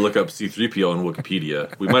tempt me to look up C-3PO on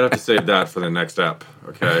Wikipedia. We might have to save that for the next ep,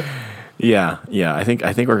 okay? Yeah. I think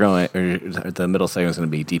we're going... the middle segment is going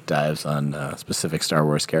to be deep dives on specific Star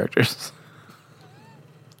Wars characters.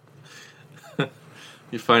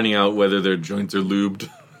 You're finding out whether their joints are lubed.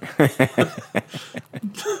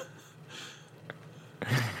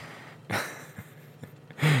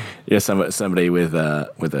 Yeah, somebody with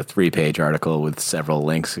a 3-page article with several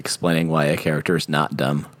links explaining why a character is not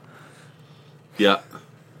dumb. Yeah,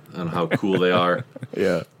 and how cool they are.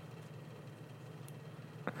 Yeah.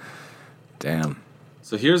 Damn.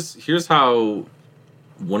 So here's how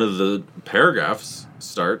one of the paragraphs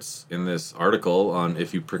starts in this article on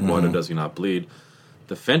 "If you prick Watto, does he not bleed?"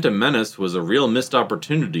 The Phantom Menace was a real missed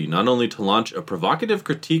opportunity, not only to launch a provocative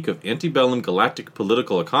critique of antebellum galactic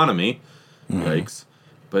political economy, yikes,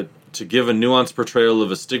 but to give a nuanced portrayal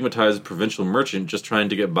of a stigmatized provincial merchant just trying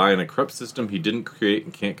to get by in a corrupt system he didn't create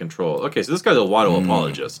and can't control. Okay, so this guy's a Watto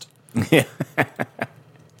apologist. Yeah.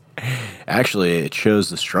 Actually, it shows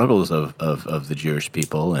the struggles of the Jewish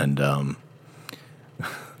people, and they're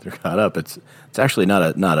caught up. It's actually not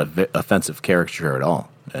a offensive caricature at all.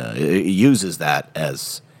 It uses that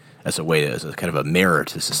as a way as a kind of a mirror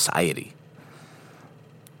to society.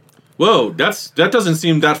 Whoa, that doesn't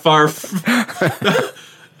seem that far.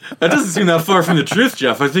 That doesn't seem that far from the truth,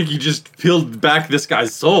 Jeff. I think you just peeled back this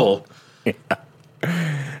guy's soul. Yeah.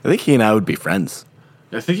 I think he and I would be friends.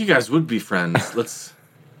 I think you guys would be friends. Let's.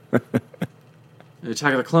 The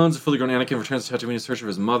Attack of the Clones, a fully grown Anakin returns to Tatooine in search of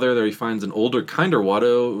his mother. There he finds an older, kinder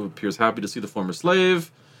Watto who appears happy to see the former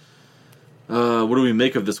slave. What do we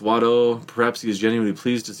make of this Watto? Perhaps he is genuinely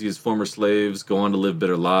pleased to see his former slaves go on to live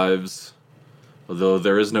better lives. Although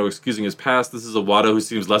there is no excusing his past, this is a Watto who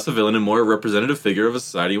seems less a villain and more a representative figure of a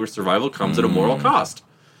society where survival comes at a moral cost.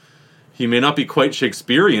 He may not be quite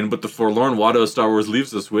Shakespearean, but the forlorn Watto Star Wars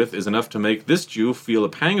leaves us with is enough to make this Jew feel a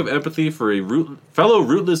pang of empathy for a fellow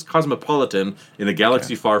rootless cosmopolitan in a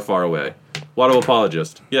galaxy far, far away. Watto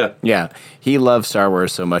apologist. Yeah. Yeah. He loved Star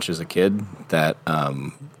Wars so much as a kid that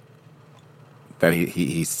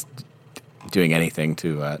he's doing anything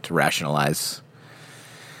to rationalize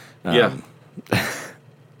the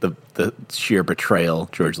sheer betrayal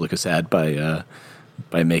George Lucas had by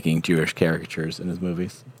making Jewish caricatures in his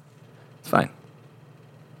movies. It's fine.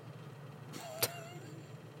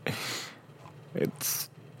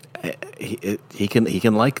 He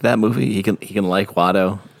can like that movie. He can like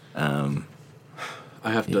Watto.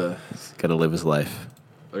 He's got to live his life.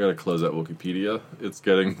 I gotta close out Wikipedia. It's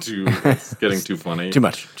getting too funny. Too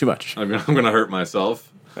much. I'm gonna hurt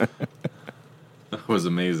myself. That was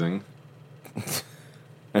amazing.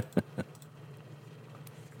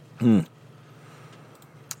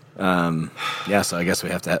 Yeah, so I guess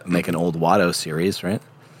we have to make an old Watto series, right?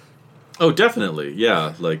 Oh, definitely.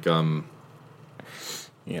 Yeah, like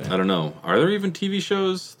You know. I don't know. Are there even TV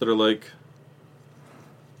shows that are like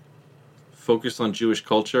focused on Jewish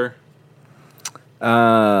culture?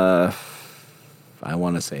 I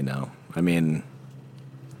want to say no. I mean,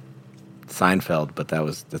 Seinfeld, but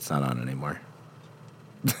that's not on anymore.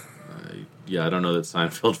 Yeah, I don't know that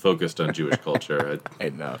Seinfeld focused on Jewish culture. I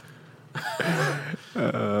know.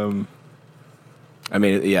 I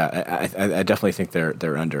mean, yeah, I definitely think they're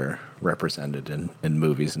underrepresented in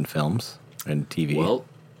movies and films and TV. Well,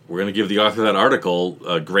 we're going to give the author of that article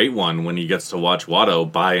a great one when he gets to watch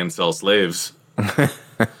Watto buy and sell slaves.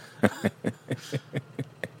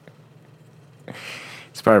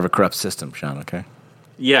 It's part of a corrupt system, Sean, okay?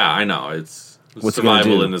 Yeah, I know. It's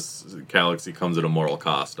survival in this galaxy comes at a moral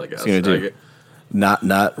cost, I guess. What's he gonna do?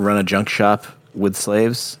 Not run a junk shop with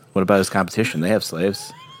slaves? What about his competition? They have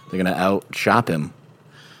slaves. They're going to out-shop him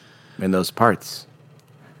in those parts.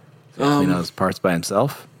 Clean out those parts by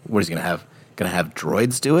himself? What is he going to have? Going to have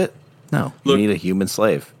droids do it? No. Look, you need a human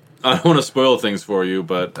slave. I don't want to spoil things for you,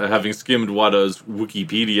 but having skimmed Watto's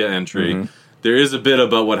Wikipedia entry, there is a bit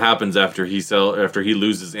about what happens after he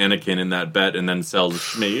loses Anakin in that bet and then sells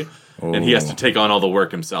Shmi, and he has to take on all the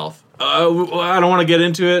work himself. I don't want to get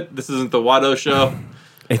into it. This isn't the Watto show,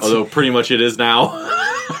 although pretty much it is now.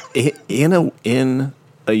 in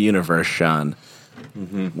a universe, Sean,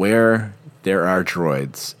 where there are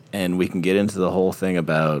droids, and we can get into the whole thing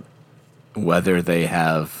about whether they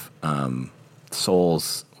have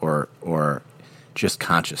souls or just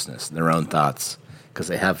consciousness, their own thoughts, because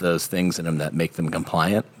they have those things in them that make them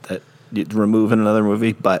compliant that you'd remove in another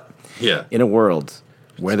movie. But in a world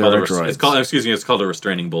where there are droids, it's called a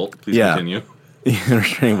restraining bolt. Please continue.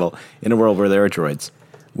 Restraining bolt. In a world where there are droids,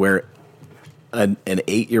 where an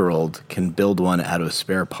 8-year-old can build one out of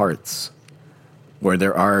spare parts, where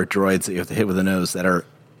there are droids that you have to hit with a nose that are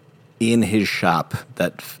in his shop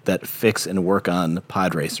that fix and work on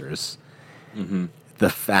pod racers. The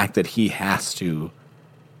fact that he has to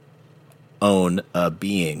own a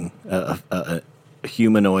being, a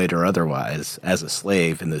humanoid or otherwise, as a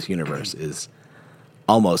slave in this universe is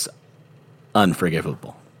almost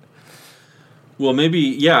unforgivable. Well,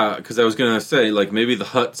 maybe, because I was going to say, maybe the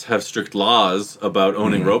Hutts have strict laws about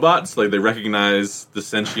owning robots. Like, they recognize the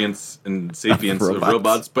sentience and sapience of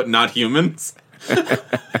robots, but not humans.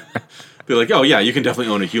 Be like, oh, yeah, you can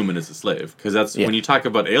definitely own a human as a slave. Because that's, when you talk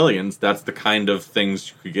about aliens, that's the kind of things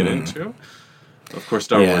you could get into. Of course,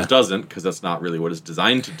 Star Wars doesn't, because that's not really what it's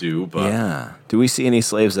designed to do. But do we see any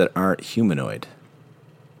slaves that aren't humanoid?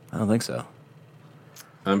 I don't think so.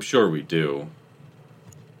 I'm sure we do.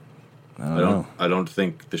 I don't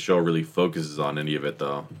think the show really focuses on any of it,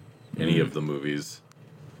 though. Any of the movies.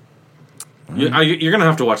 You're going to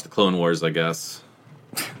have to watch the Clone Wars, I guess.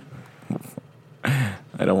 I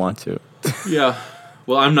don't want to. Yeah.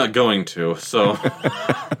 Well, I'm not going to, so... All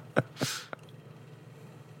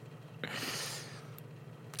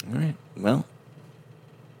right. Well...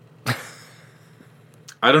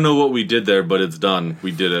 I don't know what we did there, but it's done.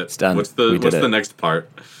 We did it. It's done. What's the next part?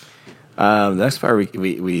 The next part,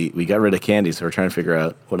 we got rid of candy, so we're trying to figure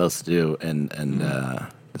out what else to do. And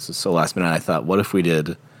this is so last minute. I thought, what if we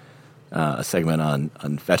did a segment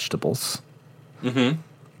on vegetables?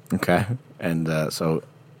 Okay. And so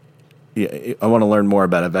I want to learn more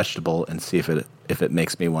about a vegetable and see if it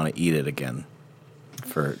makes me want to eat it again.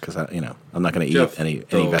 Because I'm not going to eat any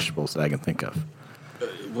vegetables that I can think of.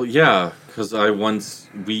 Well, yeah, because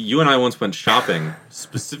you and I once went shopping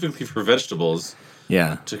specifically for vegetables.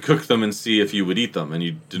 Yeah. To cook them and see if you would eat them, and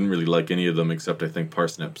you didn't really like any of them except, I think,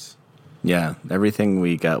 parsnips. Yeah, everything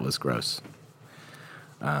we got was gross.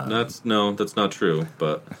 That's not true,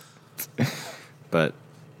 but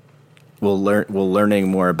will learning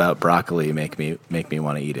more about broccoli make me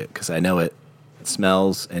want to eat it, because I know it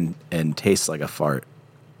smells and tastes like a fart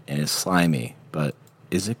and is slimy, but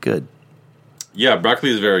is it good? Yeah,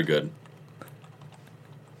 broccoli is very good.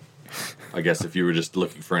 I guess if you were just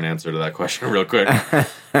looking for an answer to that question real quick.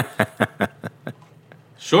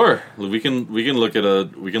 Sure, we can look at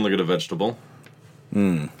a vegetable.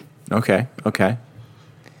 Okay.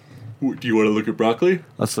 Do you want to look at broccoli?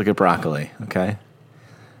 Let's look at broccoli, okay?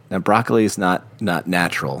 Now broccoli is not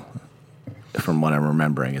natural from what I'm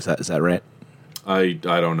remembering. Is that right? I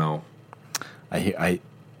don't know.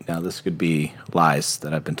 Now this could be lies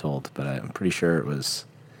that I've been told, but I'm pretty sure it was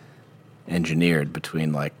engineered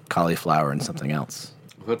between like cauliflower and something else.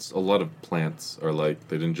 That's a lot of plants are like,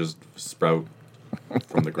 they didn't just sprout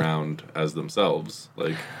from the ground as themselves.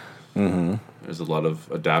 Like, there's a lot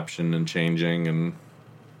of adaptation and changing. And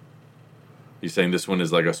you saying this one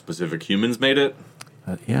is like a specific humans made it?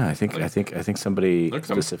 Yeah, I think somebody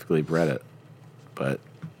specifically bred it, but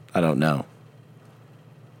I don't know.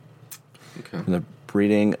 Okay. From the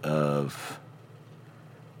breeding of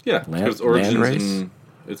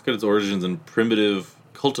it's got its origins in primitive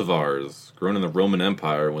cultivars grown in the Roman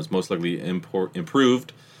Empire and was most likely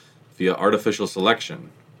improved via artificial selection.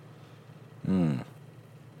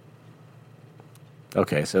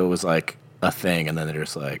 Okay, so it was like a thing, and then they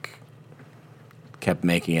just like kept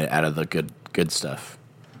making it out of the good stuff.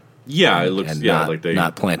 Yeah, it looks like they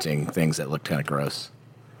not planting things that looked kind of gross.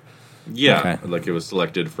 Yeah, okay. Like it was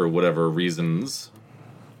selected for whatever reasons,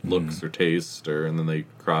 looks or taste, and then they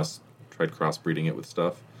tried crossbreeding it with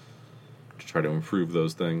stuff to try to improve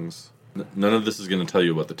those things. None of this is going to tell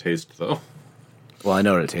you about the taste, though. Well, I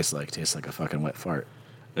know what it tastes like. It tastes like a fucking wet fart.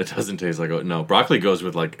 It doesn't taste like no. Broccoli goes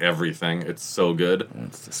with like everything. It's so good.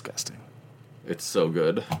 It's disgusting. It's so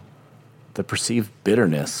good. The perceived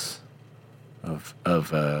bitterness of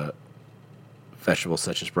vegetables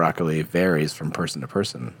such as broccoli varies from person to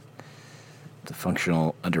person. The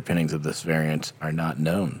functional underpinnings of this variant are not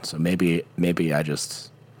known. So maybe I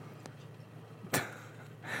just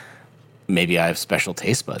maybe I have special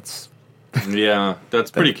taste buds. Yeah,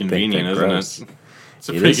 that's pretty convenient, isn't gross. it? It's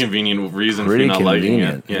a pretty convenient reason for you not liking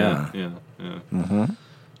it. Yeah.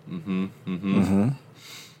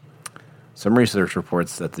 Some research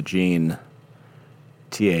reports that the gene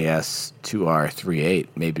TAS2R38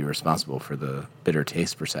 may be responsible for the bitter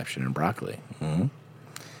taste perception in broccoli.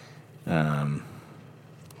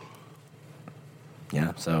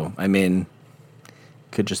 Yeah, so I mean,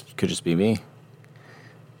 could just be me.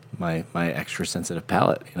 My extra sensitive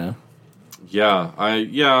palate, you know.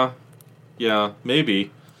 Yeah, maybe.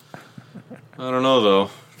 I don't know though.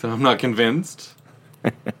 I'm not convinced.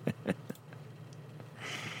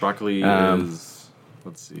 Broccoli is.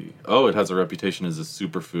 Let's see. Oh, it has a reputation as a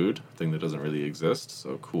superfood, thing that doesn't really exist.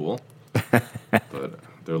 So cool. But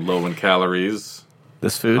they're low in calories.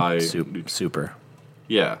 This food, super.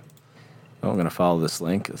 Yeah. Oh, I'm going to follow this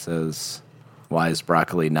link. It says, "Why is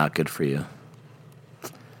broccoli not good for you?"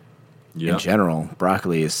 Yeah. In general,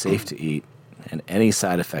 broccoli is safe to eat, and any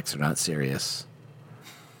side effects are not serious.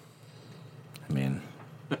 I mean,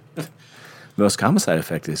 the most common side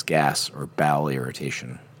effect is gas or bowel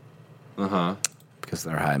irritation. Because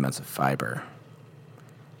there are high amounts of fiber.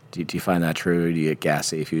 Do you find that true? Do you get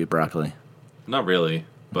gassy if you eat broccoli? Not really,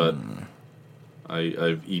 but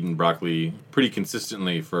I've eaten broccoli pretty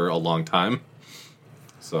consistently for a long time,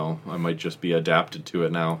 so I might just be adapted to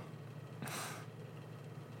it now.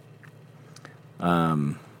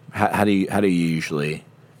 How do you usually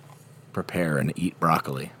prepare and eat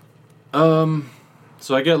broccoli?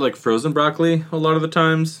 So I get like frozen broccoli a lot of the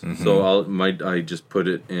times. So I just put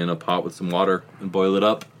it in a pot with some water and boil it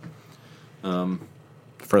up.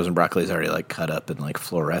 Frozen broccoli is already like cut up in like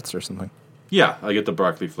florets or something. Yeah, I get the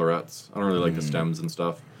broccoli florets. I don't really like the stems and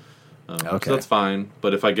stuff. Okay, so that's fine.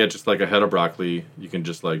 But if I get just like a head of broccoli, you can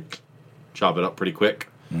just like chop it up pretty quick,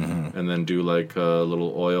 and then do like a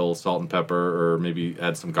little oil, salt, and pepper, or maybe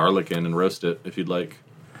add some garlic in and roast it if you'd like.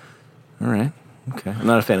 All right. Okay. I'm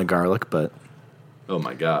not a fan of garlic, but oh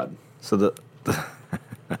my god! So the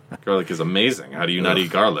garlic is amazing. How do you not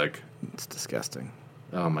eat garlic? It's disgusting.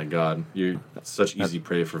 Oh my god! You're such easy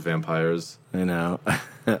prey for vampires. I know.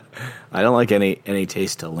 I don't like any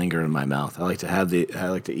taste to linger in my mouth. I like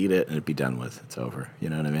to eat it and it be done with. It's over. You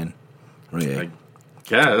know what I mean? Really, I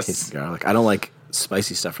guess. Taste garlic. I don't like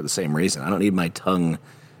spicy stuff for the same reason. I don't need my tongue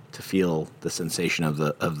to feel the sensation of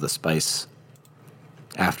the spice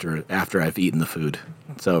after I've eaten the food.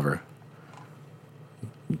 It's over.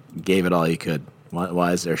 You gave it all you could.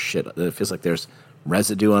 Why is there shit? It feels like there's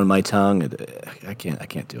residue on my tongue. I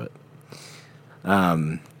can't do it.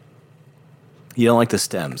 You don't like the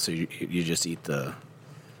stems, so you just eat the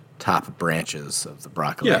top branches of the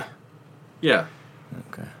broccoli. Yeah.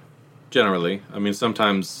 Okay. Generally, I mean,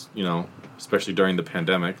 sometimes especially during the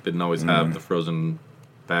pandemic, they didn't always have the frozen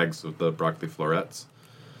bags of the broccoli florets.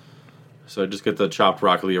 So I just get the chopped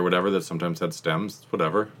broccoli or whatever that sometimes had stems.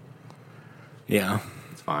 Whatever. Yeah.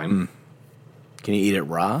 It's fine. Can you eat it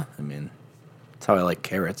raw? I mean, that's how I like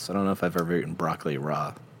carrots. I don't know if I've ever eaten broccoli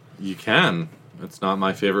raw. You can. It's not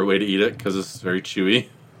my favorite way to eat it because it's very chewy.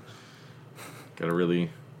 Got to really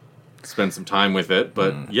spend some time with it,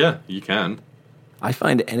 but yeah, you can. I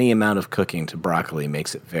find any amount of cooking to broccoli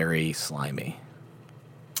makes it very slimy.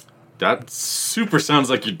 That super sounds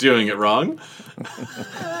like you're doing it wrong.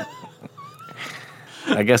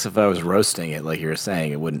 I guess if I was roasting it, like you were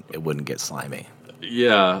saying, it wouldn't get slimy.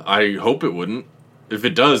 Yeah, I hope it wouldn't. If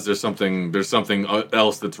it does, there's something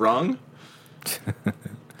else that's wrong.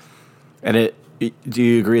 And do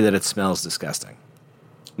you agree that it smells disgusting?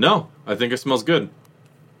 No, I think it smells good.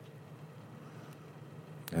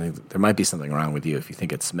 I think there might be something wrong with you if you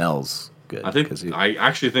think it smells good. I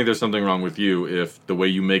actually think there's something wrong with you if the way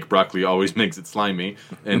you make broccoli always makes it slimy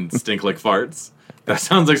and stink like farts. That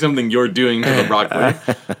sounds like something you're doing to the broccoli.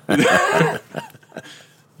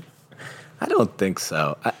 don't think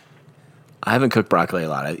so. I haven't cooked broccoli a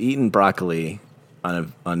lot. I've eaten broccoli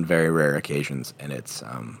on very rare occasions, and it's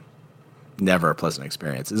never a pleasant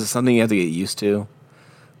experience. Is it something you have to get used to?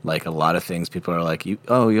 Like a lot of things, people are like,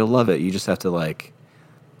 you'll love it. You just have to like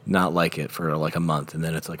not like it for like a month, and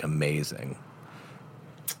then it's like amazing.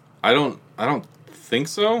 I don't think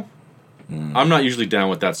so. I'm not usually down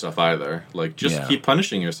with that stuff either. Like, just keep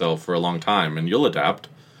punishing yourself for a long time, and you'll adapt.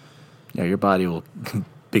 Yeah, your body will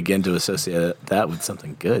begin to associate that with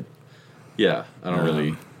something good. Yeah,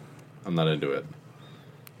 I'm not into it.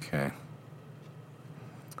 Okay.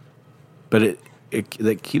 But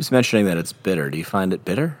it keeps mentioning that it's bitter. Do you find it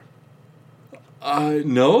bitter?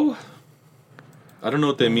 No. I don't know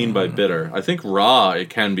what they mean by bitter. I think raw, it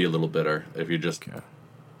can be a little bitter if you're just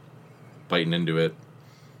biting into it.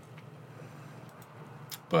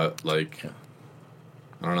 But, like,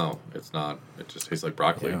 I don't know. It's not. It just tastes like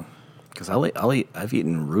broccoli. Because I've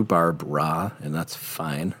eaten rhubarb raw, and that's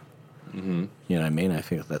fine. Mm-hmm. You know what I mean? I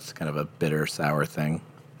think that's kind of a bitter, sour thing.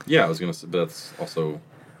 Yeah, I was going to say, but that's also...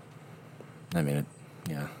 I mean,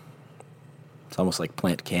 it's almost like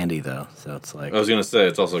plant candy, though. So it's like... I was going to say,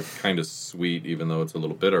 it's also kind of sweet, even though it's a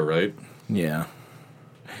little bitter, right? Yeah.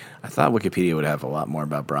 I thought Wikipedia would have a lot more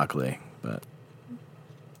about broccoli, but...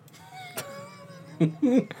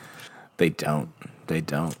 They don't.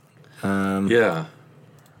 Yeah.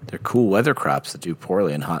 They're cool weather crops that do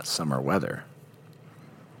poorly in hot summer weather.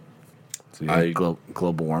 So you think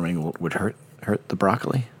global warming would hurt the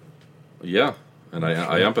broccoli? Yeah, and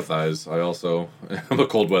I empathize. I also am a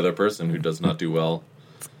cold weather person who does not do well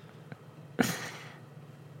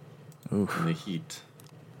in the heat.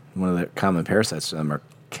 One of the common parasites to them are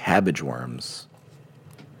cabbage worms.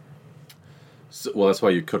 So, well, that's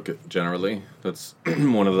why you cook it generally. That's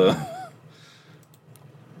one of the...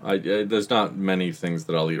 there's not many things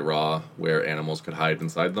that I'll eat raw where animals could hide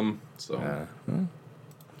inside them. So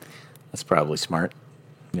that's probably smart,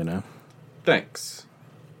 you know? Thanks.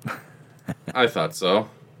 I thought so.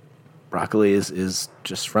 Broccoli is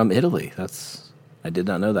just from Italy. I did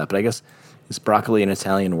not know that. But I guess, is broccoli an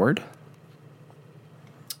Italian word?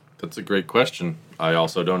 That's a great question. I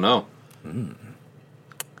also don't know.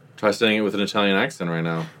 Try saying it with an Italian accent right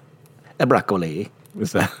now. E broccoli.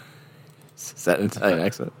 Is that an Italian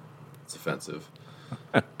accent? It's offensive.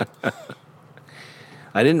 I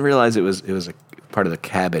didn't realize it was a part of the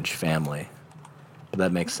cabbage family. But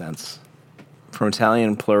that makes sense. From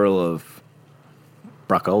Italian plural of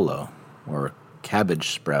broccolo, or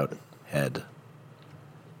cabbage sprout head.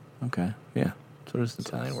 Okay, yeah. So it's an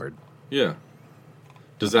Italian word. Yeah.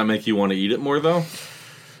 Does that make you want to eat it more, though?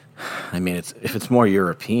 I mean, if it's more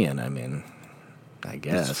European, I mean, I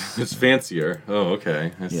guess. It's fancier. Oh,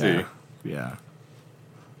 okay. I see. Yeah.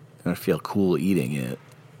 I feel cool eating it.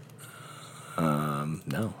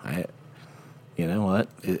 No, you know what?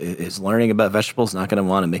 Is learning about vegetables not going to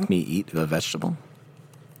want to make me eat a vegetable?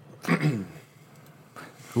 Who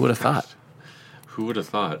would have thought? Who would have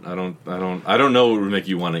thought? I don't know what would make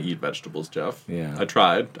you want to eat vegetables, Jeff. Yeah. I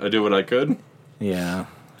tried. I did what I could. Yeah.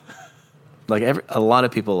 Like a lot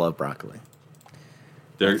of people love broccoli.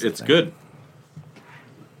 It's good.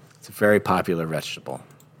 It's a very popular vegetable.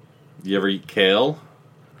 You ever eat kale?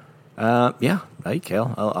 Yeah, I eat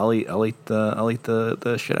kale. I'll eat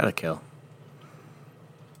the shit out of kale.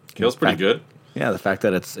 Kale's pretty good. Yeah, the fact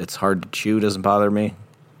that it's hard to chew doesn't bother me.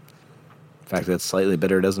 The fact that it's slightly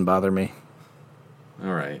bitter doesn't bother me.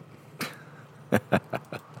 All right.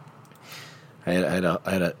 I had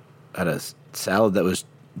a salad that was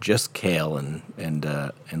just kale and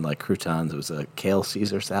like croutons. It was a kale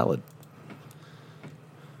Caesar salad.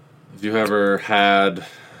 Have you ever had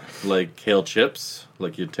like kale chips?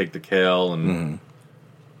 Like you take the kale and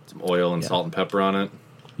some oil and salt and pepper on it?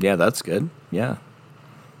 Yeah, that's good. Yeah.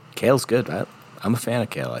 Kale's good. I'm a fan of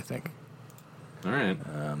kale, I think. All right.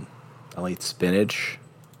 I'll eat spinach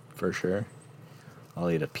for sure. I'll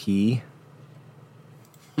eat a pea.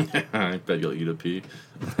 I bet you'll eat a pea.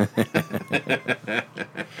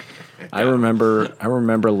 I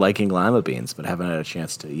remember liking lima beans, but haven't had a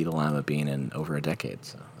chance to eat a lima bean in over a decade.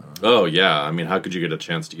 So. Oh yeah, I mean, how could you get a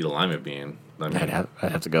chance to eat a lima bean? I mean, I'd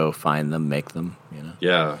have to go find them, make them. You know.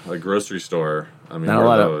 Yeah, a grocery store. I mean, not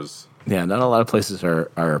a lot of places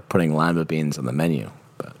are putting lima beans on the menu,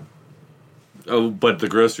 but. Oh, but the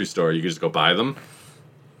grocery store, you can just go buy them.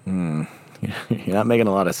 You're not making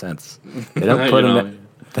a lot of sense. They don't put them.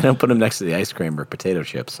 They don't put them next to the ice cream or potato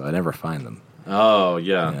chips, so I never find them. Oh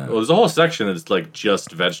yeah. Well, there's a whole section that's like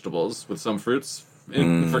just vegetables with some fruits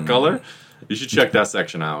for color. You should check that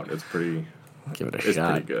section out. It's pretty. Give it a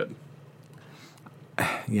shot. It's pretty good.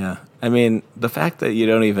 Yeah, I mean, the fact that you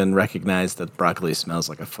don't even recognize that broccoli smells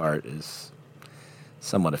like a fart is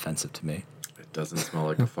somewhat offensive to me. It doesn't smell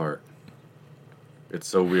like a fart. It's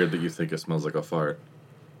so weird that you think it smells like a fart.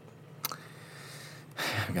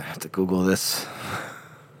 I'm going to have to Google this.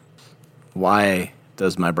 Why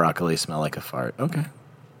does my broccoli smell like a fart? Okay.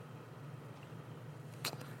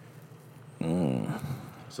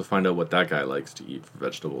 So find out what that guy likes to eat for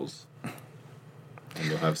vegetables. And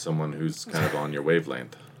you'll have someone who's kind of on your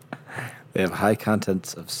wavelength. They have high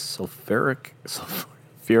contents of sulfuric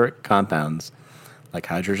compounds like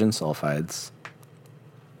hydrogen sulfides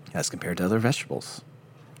as compared to other vegetables.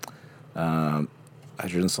 Hydrogen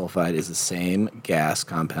sulfide is the same gas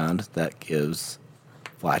compound that gives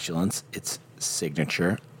flatulence its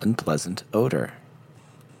signature unpleasant odor.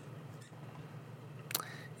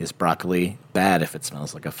 Is broccoli bad if it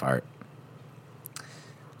smells like a fart?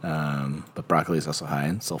 But broccoli is also high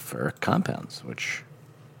in sulfuric compounds, which,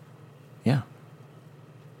 yeah.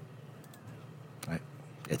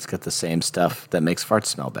 It's got the same stuff that makes farts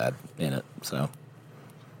smell bad in it, so.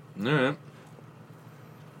 All right.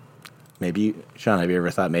 Maybe, Sean, have you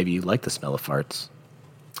ever thought maybe you like the smell of farts?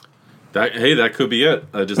 That could be it.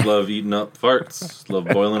 I just love eating up farts. Love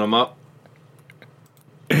boiling them up.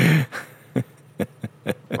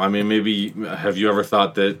 I mean, maybe, have you ever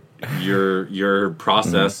thought that your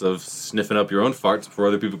process of sniffing up your own farts before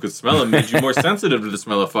other people could smell them made you more sensitive to the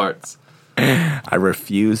smell of farts? I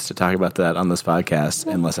refuse to talk about that on this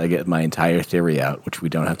podcast unless I get my entire theory out, which we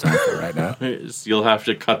don't have time for right now. You'll have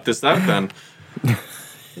to cut this out then.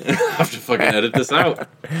 You'll have to fucking edit this out.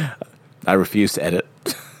 I refuse to edit.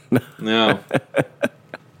 No.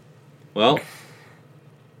 Well,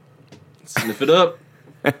 sniff it up.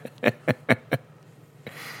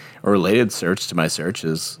 A related search to my search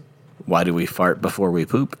is, why do we fart before we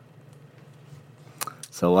poop?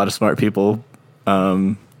 So a lot of smart people.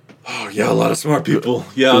 Oh yeah, a lot of smart people.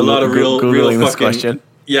 Yeah, a lot of real Googling this fucking question.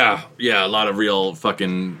 Yeah, a lot of real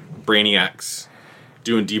fucking brainiacs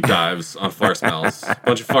doing deep dives on fart smells. A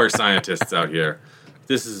bunch of fart scientists out here.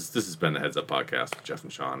 This has been the Heads Up Podcast with Jeff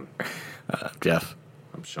and Sean. Jeff.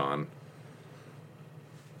 I'm Sean.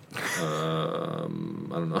 I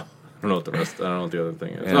don't know. I don't know what the rest. I don't know what the other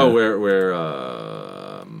thing is. Yeah. Oh, we're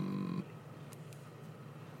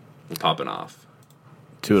popping off.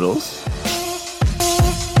 Toodles.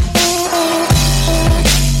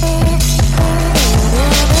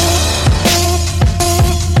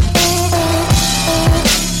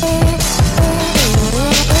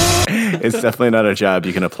 It's definitely not a job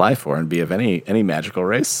you can apply for and be of any magical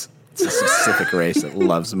race. It's a specific race that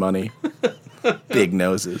loves money, big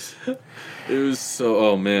noses. It was so.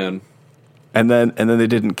 Oh man. And then they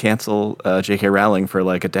didn't cancel J.K. Rowling for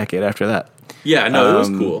like a decade after that. Yeah, no, it was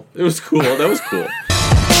cool. It was cool. That was cool.